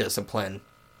 discipline.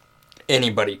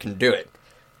 Anybody can do it.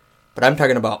 But I'm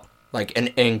talking about, like, an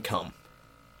income.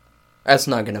 That's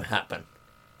not going to happen.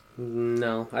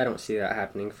 No, I don't see that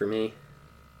happening for me.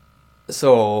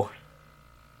 So,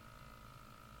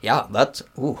 yeah, that's...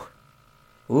 Ooh,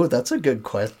 that's a good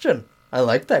question. I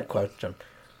like that question.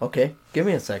 Okay, give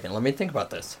me a second. Let me think about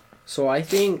this. So I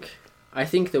think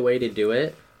the way to do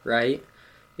it, right,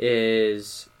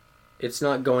 is it's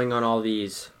not going on all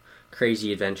these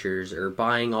crazy adventures or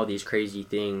buying all these crazy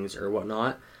things or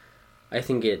whatnot. I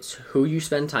think it's who you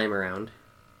spend time around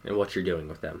and what you're doing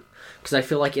with them. Because I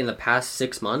feel like in the past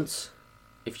 6 months,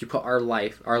 if you put our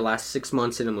last 6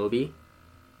 months in a movie,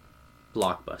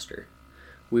 blockbuster.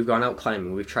 We've gone out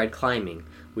climbing. We've tried climbing.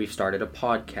 We've started a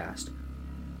podcast.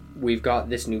 We've got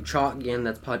this new chalk again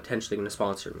that's potentially going to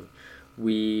sponsor me.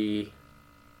 We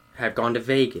have gone to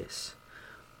Vegas.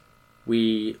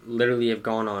 We literally have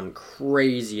gone on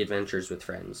crazy adventures with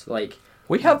friends. Like,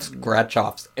 We have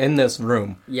scratch-offs in this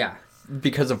room yeah.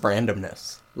 because of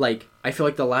randomness. Like, I feel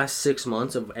like the last 6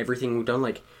 months of everything we've done,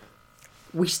 like,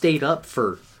 we stayed up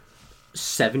for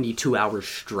 72 hours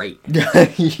straight. Yeah,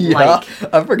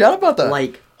 Like- I forgot about that.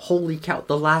 Like, holy cow.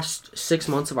 The last 6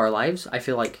 months of our lives, I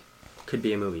feel like, could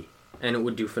be a movie. And it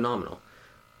would do phenomenal.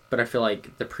 But I feel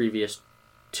like the previous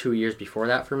 2 years before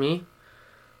that for me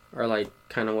are, like,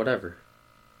 kind of whatever.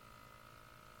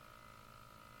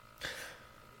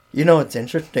 It's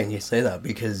interesting you say that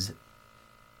because...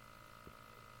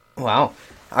 Wow.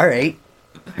 All right.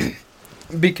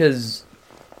 Because,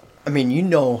 I mean, you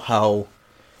know how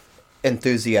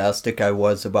enthusiastic I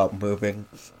was about moving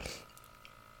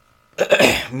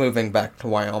back to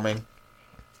Wyoming.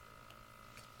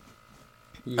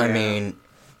 Yeah. I mean,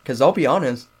 because I'll be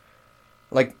honest,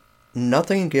 like,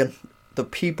 nothing against the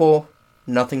people,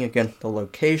 nothing against the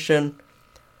location,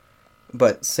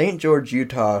 but St. George,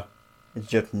 Utah is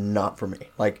just not for me.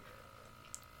 Like,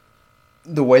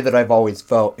 the way that I've always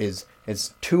felt is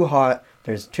it's too hot,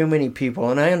 there's too many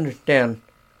people, and I understand,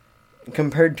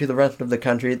 compared to the rest of the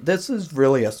country, this is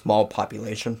really a small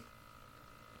population.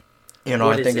 What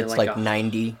I is think it, it's like like a-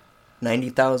 90,000,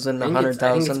 I think it's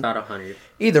 100,000. about 100.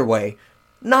 Either way,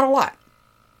 not a lot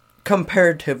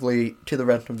comparatively to the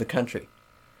rest of the country.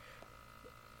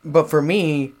 But for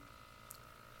me,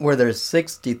 where there's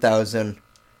 60,000,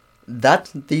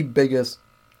 that's the biggest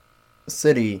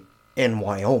city in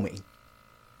Wyoming.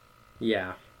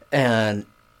 Yeah. And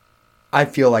I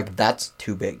feel like that's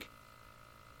too big.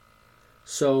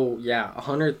 So, yeah,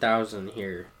 100,000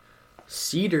 here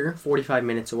Cedar, 45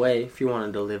 minutes away, if you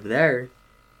wanted to live there,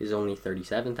 is only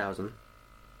 $37,000.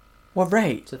 Well,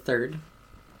 right. It's a third.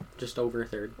 Just over a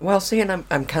third. Well, see, and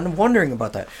I'm kind of wondering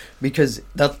about that. Because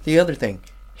that's the other thing.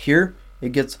 Here,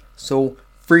 it gets so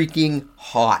freaking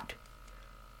hot.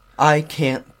 I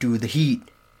can't do the heat.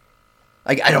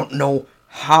 Like, I don't know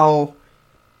how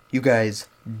you guys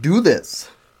do this.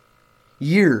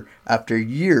 Year after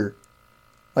year.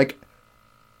 Like,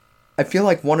 I feel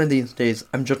like one of these days,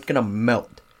 I'm just gonna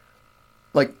melt.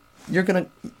 Like, you're gonna,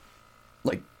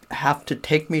 like, have to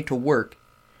take me to work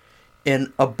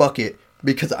in a bucket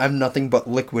because I'm nothing but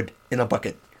liquid in a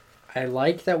bucket. I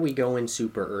like that we go in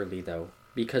super early, though,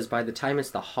 because by the time it's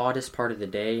the hottest part of the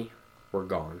day, we're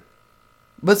gone.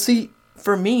 But see,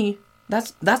 for me,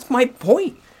 that's my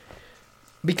point.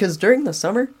 Because during the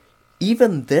summer,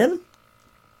 even then,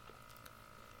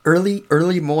 early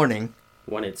morning,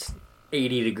 When it's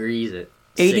 80 degrees at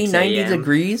 80, 6 90 a.m.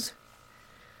 degrees,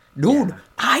 dude, Yeah.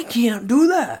 I can't do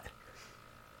that.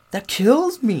 That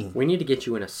kills me. We need to get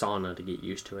you in a sauna to get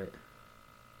used to it.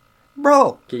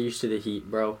 Bro, Get used to the heat,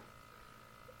 bro.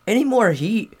 any more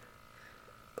heat,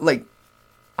 like,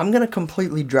 I'm gonna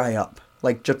completely dry up.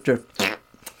 Like, just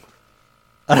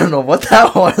I don't know what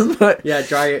that was, but... Yeah,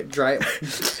 dry it.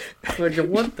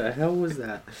 What the hell was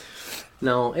that?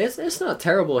 No, it's not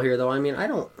terrible here, though. I mean,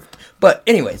 But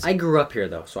anyways, I grew up here,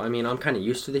 though, so I mean, I'm kind of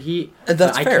used to the heat.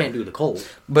 That's but fair. I can't do the cold.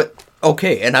 but,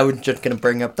 okay, and I was just gonna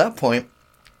bring up that point.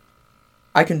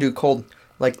 I can do cold.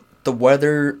 Like, the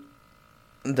weather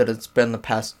that it's been the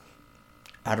past,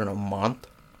 I don't know, month,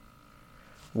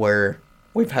 where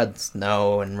we've had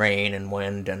snow and rain and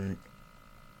wind, and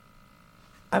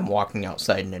I'm walking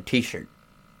outside in a t-shirt.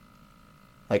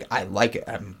 Like, I like it.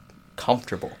 I'm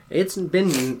comfortable. It's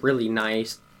been really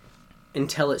nice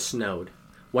until it snowed.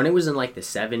 When it was in, like, the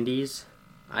 70s,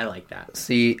 I like that.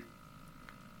 See,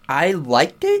 I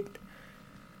liked it,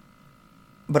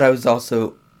 but I was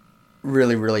also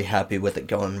really, really happy with it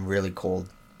going really cold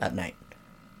at night.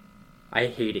 I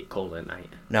hate it cold at night.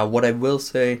 Now, what I will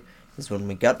say is when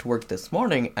we got to work this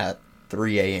morning at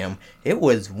 3 a.m., it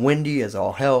was windy as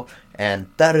all hell, and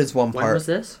that is one part... When was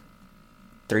this?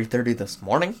 3:30 this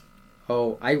morning?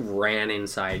 Oh, I ran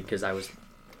inside because I was...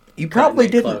 You probably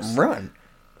Cutting it didn't close. run.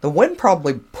 The wind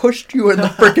probably pushed you in the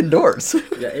freaking doors.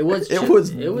 Yeah, it was. It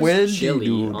was windy, chilly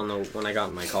dude. when I got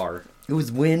in my car. It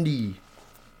was windy.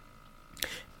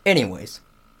 Anyways,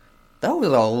 that was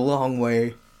a long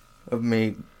way of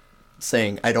me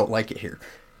saying I don't like it here.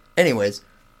 Anyways,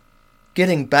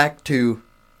 getting back to...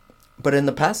 But in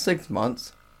the past 6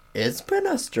 months, it's been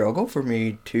a struggle for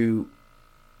me to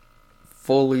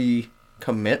fully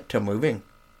commit to moving.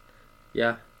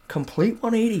 Yeah. Complete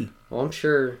 180. Well, I'm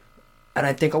sure. And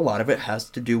I think a lot of it has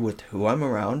to do with who I'm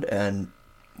around and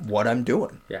what I'm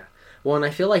doing. Yeah. Well, and I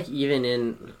feel like even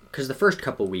in... Because the first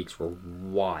couple weeks were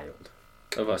wild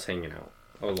of us hanging out.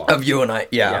 A lot. Of you and I,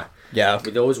 yeah.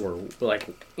 Those were,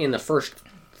 like, in the first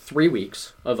 3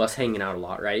 weeks of us hanging out a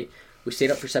lot, right? We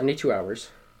stayed up for 72 hours.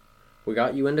 We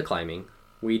got you into climbing.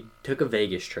 We took a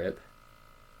Vegas trip.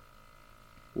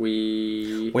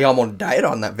 We almost died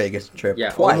on that Vegas trip. Yeah,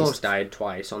 twice. almost died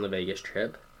twice on the Vegas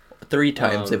trip. 3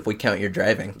 times if we count your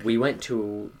driving. We went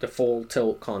to the Full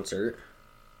Tilt concert.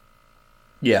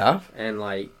 Yeah. And,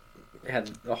 like,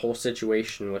 had a whole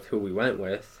situation with who we went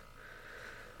with.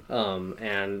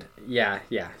 And, yeah.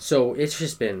 So, it's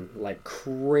just been, like,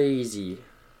 crazy.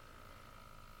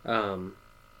 And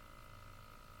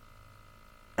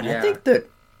Yeah. I think that,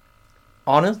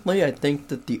 honestly, I think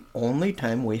that the only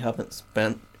time we haven't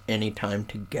spent any time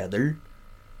together,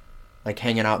 like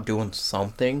hanging out doing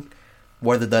something,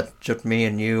 whether that's just me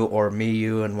and you, or me,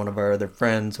 you, and one of our other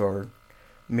friends, or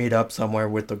meet up somewhere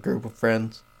with a group of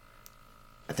friends,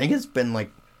 I think it's been like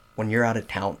when you're out of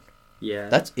town. Yeah.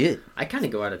 That's it. I kind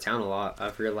of go out of town a lot,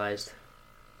 I've realized.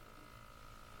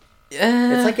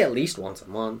 Yeah. It's like at least once a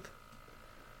month.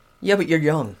 Yeah, but you're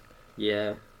young.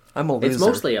 Yeah. I'm a loser. It's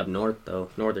mostly up north, though.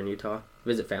 Northern Utah.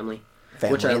 Visit family.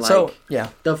 Family. Which I like. So, yeah.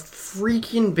 The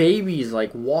freaking baby's,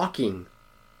 like, walking.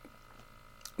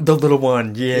 The little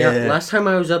one, yeah. Last time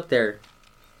I was up there,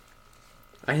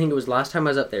 I think it was last time I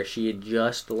was up there, she had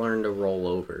just learned to roll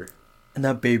over. And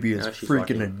that baby is Now she's freaking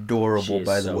walking. adorable, She is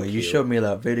by the so way. You cute. showed me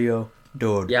that video.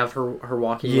 Dude. Yeah, of her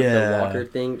walking with Yeah. the walker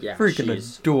thing. Yeah, Freaking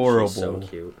she's adorable. so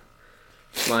cute.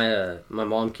 My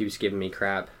mom keeps giving me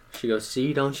crap. She goes,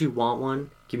 "See, don't you want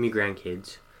one? Give me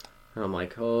grandkids." And I'm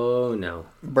like, "Oh no."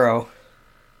 Bro,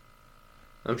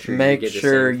 I'm sure. make you get the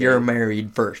sure same you're thing.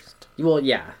 married first. Well,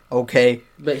 yeah, Okay?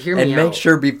 but hear me And out. make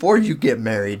sure before you get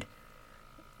married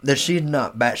that she's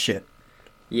not batshit.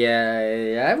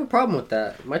 Yeah, I have a problem with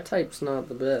that. My type's not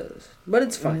the best, but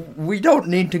it's fine. We don't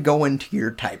need to go into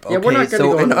your type. Okay, Yeah, we're not gonna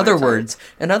so go into my type.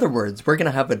 in other words, we're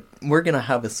gonna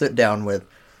have a sit down with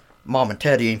Mama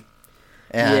Teddy,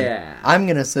 and Yeah. I'm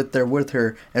gonna sit there with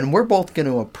her, and we're both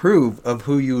gonna approve of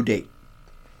who you date.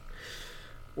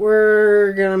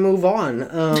 We're gonna move on.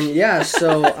 Yeah.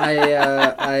 So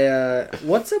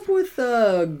what's up with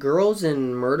girls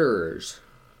and murderers?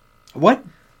 What?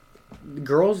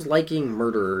 Girls liking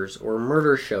murderers or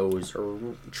murder shows or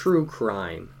true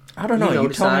crime. I don't know. You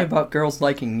notice told me that? about girls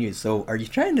liking you, so are you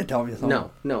trying to tell me something?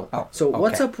 No. Oh, So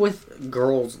what's okay. up with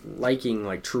girls liking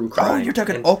like true Oh, crime? you're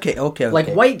talking. and- Okay. Like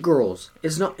white girls.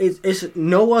 It's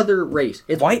no other race.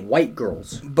 It's White? white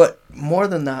girls. But more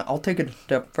than that, I'll take it a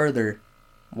step further.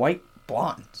 White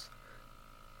blondes.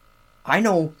 I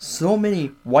know so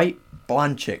many white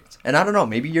blonde chicks, and I don't know.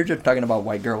 Maybe you're just talking about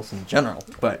white girls in general,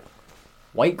 but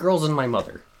White girls and my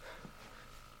mother.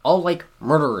 All like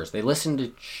murderers. They listen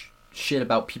to shit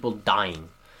about people dying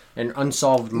and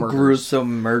unsolved murders.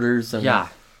 gruesome murders and Yeah.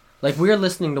 Like we were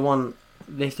listening to one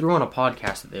they threw on a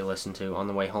podcast that they listened to on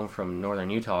the way home from northern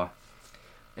Utah.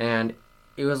 And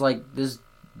it was like this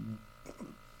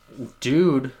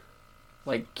dude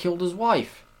like killed his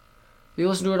wife. They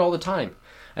listen to it all the time.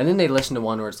 And then they listened to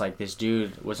one where it's like this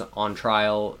dude was on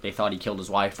trial. They thought he killed his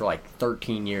wife for like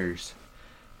 13 years.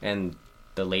 And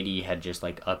the lady had just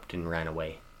like upped and ran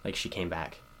away. Like she came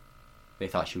back. They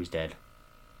thought she was dead.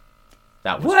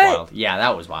 That was What? wild. Yeah,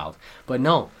 that was wild. But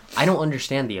no, I don't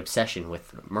understand the obsession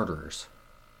with murderers.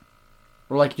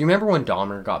 Or like, you remember when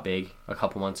Dahmer got big a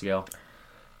couple months ago?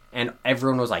 And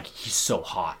everyone was like, he's so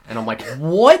hot. And I'm like,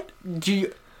 what?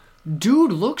 Dude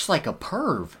looks like a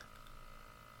perv.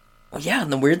 Well, yeah,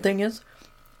 and the weird thing is,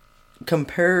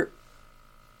 compare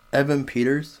Evan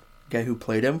Peters, guy who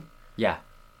played him. Yeah,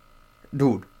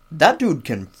 Dude, that dude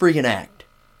can freaking act.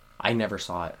 I never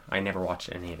saw it. I never watched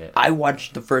any of it. I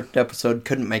watched the first episode,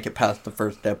 couldn't make it past the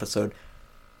first episode.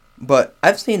 But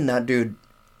I've seen that dude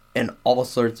in all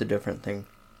sorts of different things.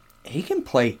 He can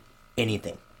play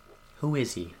anything. Who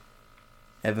is he?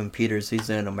 Evan Peters, he's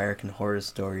in American Horror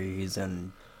Story, he's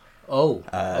in... Oh,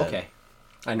 okay.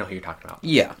 I know who you're talking about.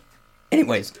 Yeah.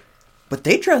 Anyways, but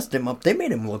they dressed him up, they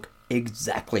made him look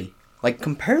exactly... Like,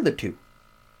 compare the two.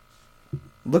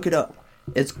 Look it up.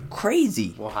 It's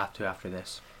crazy. We'll have to after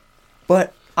this.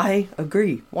 But I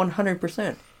agree,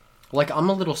 100%. Like, I'm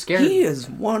a little scared. He is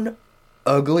one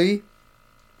ugly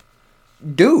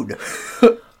dude.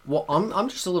 Well, I'm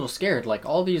just a little scared. Like,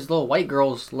 all these little white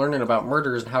girls learning about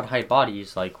murders and how to hide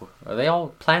bodies, like, are they all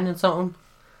planning something?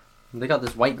 They got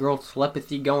this white girl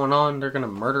telepathy going on. They're gonna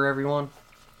murder everyone.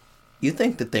 You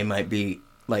think that they might be,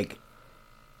 like,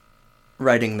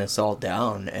 writing this all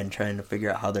down and trying to figure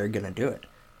out how they're gonna do it.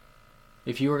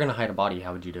 If you were gonna hide a body,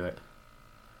 how would you do it?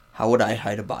 How would I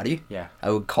hide a body? Yeah. I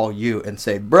would call you and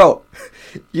say, bro,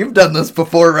 you've done this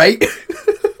before, right?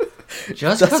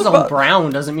 Just That's because I'm about-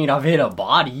 brown doesn't mean I've hit a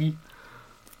body.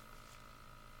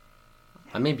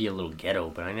 I may be a little ghetto,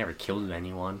 but I never killed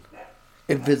anyone.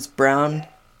 If it's brown,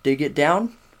 dig it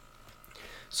down?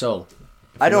 So,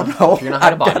 I don't know. If you're gonna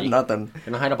hide a I've got body, nothing. You're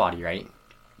gonna hide a body, right?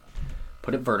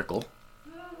 Put it vertical.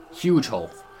 Huge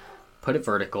hole. Put it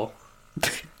vertical.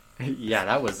 Yeah,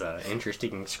 that was an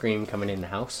interesting scream coming in the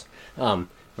house.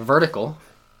 Vertical,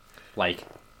 like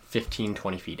 15,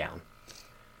 20 feet down.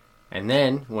 And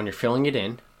then, when you're filling it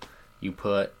in, you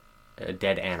put a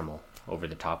dead animal over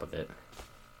the top of it.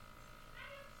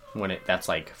 That's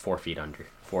like 4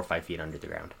 or 5 feet under the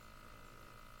ground.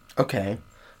 Okay.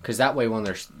 Because that way when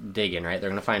they're digging, right, they're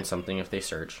going to find something if they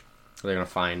search. They're going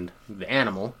to find the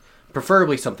animal,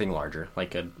 preferably something larger,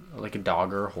 like a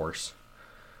dog or a horse.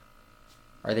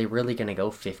 Are they really going to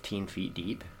go 15 feet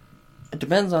deep? It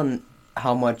depends on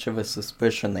how much of a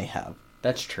suspicion they have.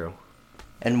 That's true.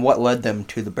 And what led them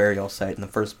to the burial site in the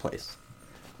first place.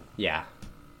 Yeah.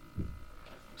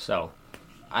 So,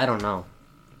 I don't know.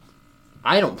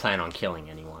 I don't plan on killing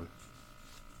anyone.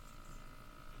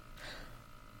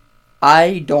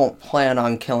 I don't plan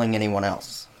on killing anyone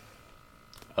else.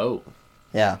 Oh,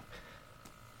 Yeah.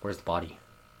 where's the body?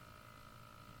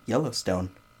 Yellowstone.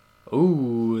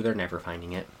 Ooh, they're never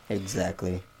finding it.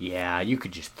 Exactly. Yeah, you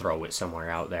could just throw it somewhere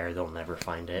out there. They'll never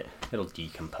find it. It'll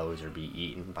decompose or be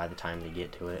eaten by the time they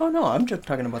get to it. Oh no, I'm just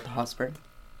talking about the hot spring.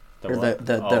 Or what?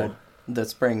 the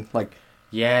spring. Like,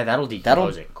 Yeah, that'll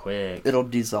decompose it quick. it'll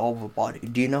dissolve a body.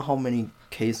 Do you know how many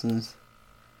cases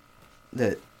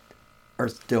that are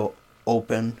still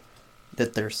open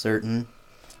that they're certain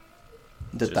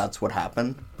that that's what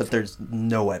happened, but there's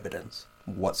no evidence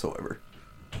whatsoever?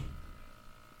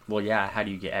 Well, yeah, how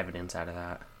do you get evidence out of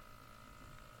that?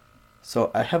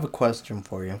 So I have a question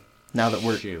for you. Now that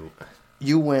Shoot.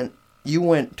 you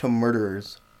went to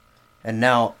murderers, and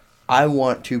now I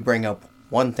want to bring up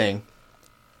one thing.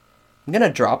 I'm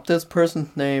gonna drop this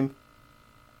person's name.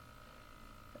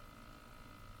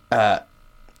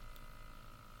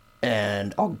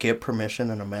 And I'll get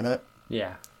permission in a minute.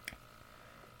 Yeah.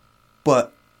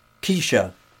 But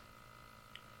Keisha,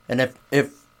 and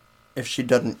if she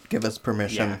doesn't give us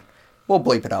permission, Yeah. we'll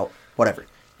bleep it out. Whatever.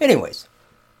 Anyways,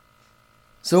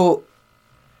 so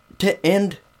to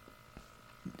end,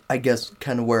 I guess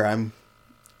kind of where I'm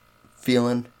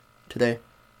feeling today.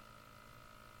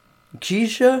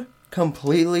 Keisha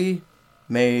completely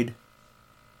made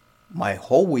my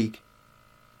whole week.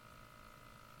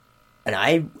 And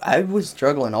I was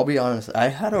struggling, I'll be honest. I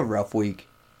had a rough week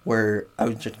where I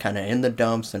was just kind of in the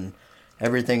dumps and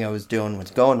everything I was doing was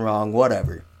going wrong,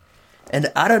 whatever.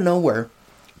 And out of nowhere,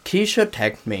 Keisha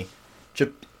texted me.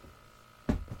 Just,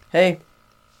 hey,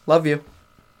 love you.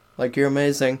 Like, you're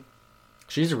amazing.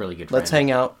 She's a really good friend. Let's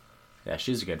hang out. Yeah,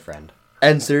 she's a good friend.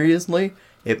 And seriously,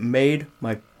 it made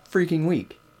my freaking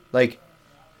week. Like,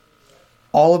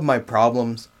 all of my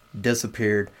problems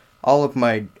disappeared. All of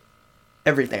my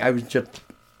everything.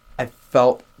 I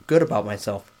felt good about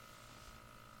myself.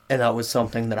 And that was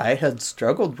something that I had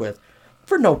struggled with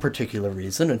for no particular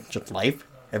reason. It's just life.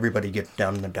 Everybody gets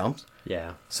down in the dumps.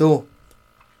 Yeah. So,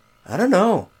 I don't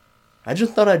know. I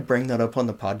just thought I'd bring that up on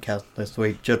the podcast this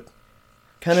week. Just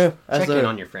kind of Check in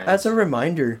on your friends. as a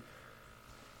reminder.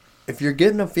 If you're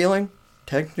getting a feeling,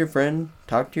 text your friend,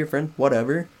 talk to your friend,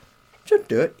 whatever. Just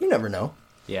do it. You never know.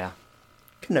 Yeah.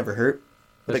 Can never hurt.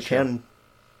 But That's it can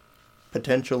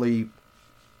potentially...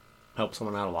 Help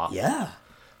someone out a lot. Yeah.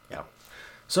 Yeah.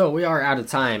 So, we are out of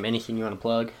time. Anything you want to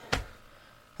plug?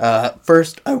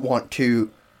 First, I want to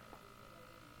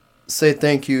say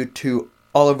thank you to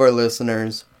all of our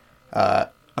listeners. I'm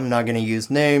not going to use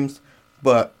names,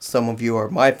 but some of you are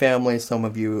my family, some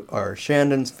of you are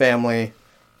Shandon's family.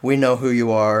 We know who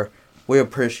you are. We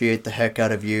appreciate the heck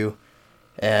out of you.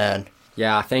 And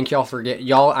Yeah, thank y'all for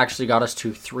y'all actually got us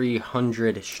to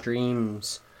 300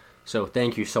 streams. So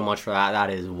thank you so much for that. That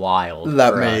is wild.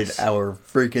 that for made us. our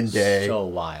freaking day. So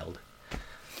wild.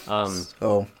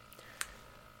 So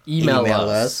Email email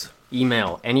us. us.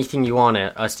 Email anything you want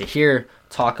us to hear,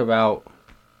 talk about,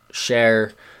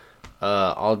 share.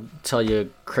 I'll tell you a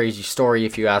crazy story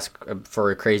if you ask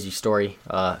for a crazy story.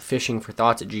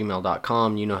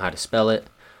 Fishingforthoughts@gmail.com. You know how to spell it.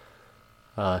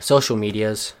 Social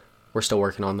medias. We're still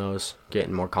working on those.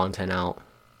 Getting more content out.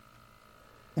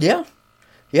 Yeah.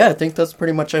 Yeah, I think that's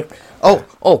pretty much it. Oh.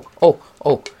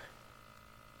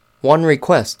 One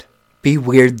request. Be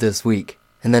weird this week.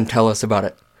 And then tell us about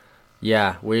it.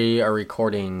 Yeah, we are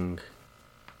recording.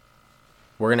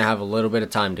 We're going to have a little bit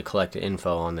of time to collect the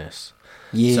info on this.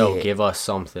 Yeah. So give us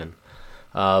something.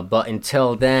 But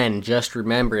until then, just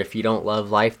remember, if you don't love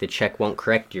life, the check won't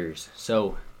correct yours.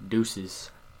 So,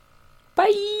 deuces.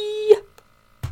 Bye!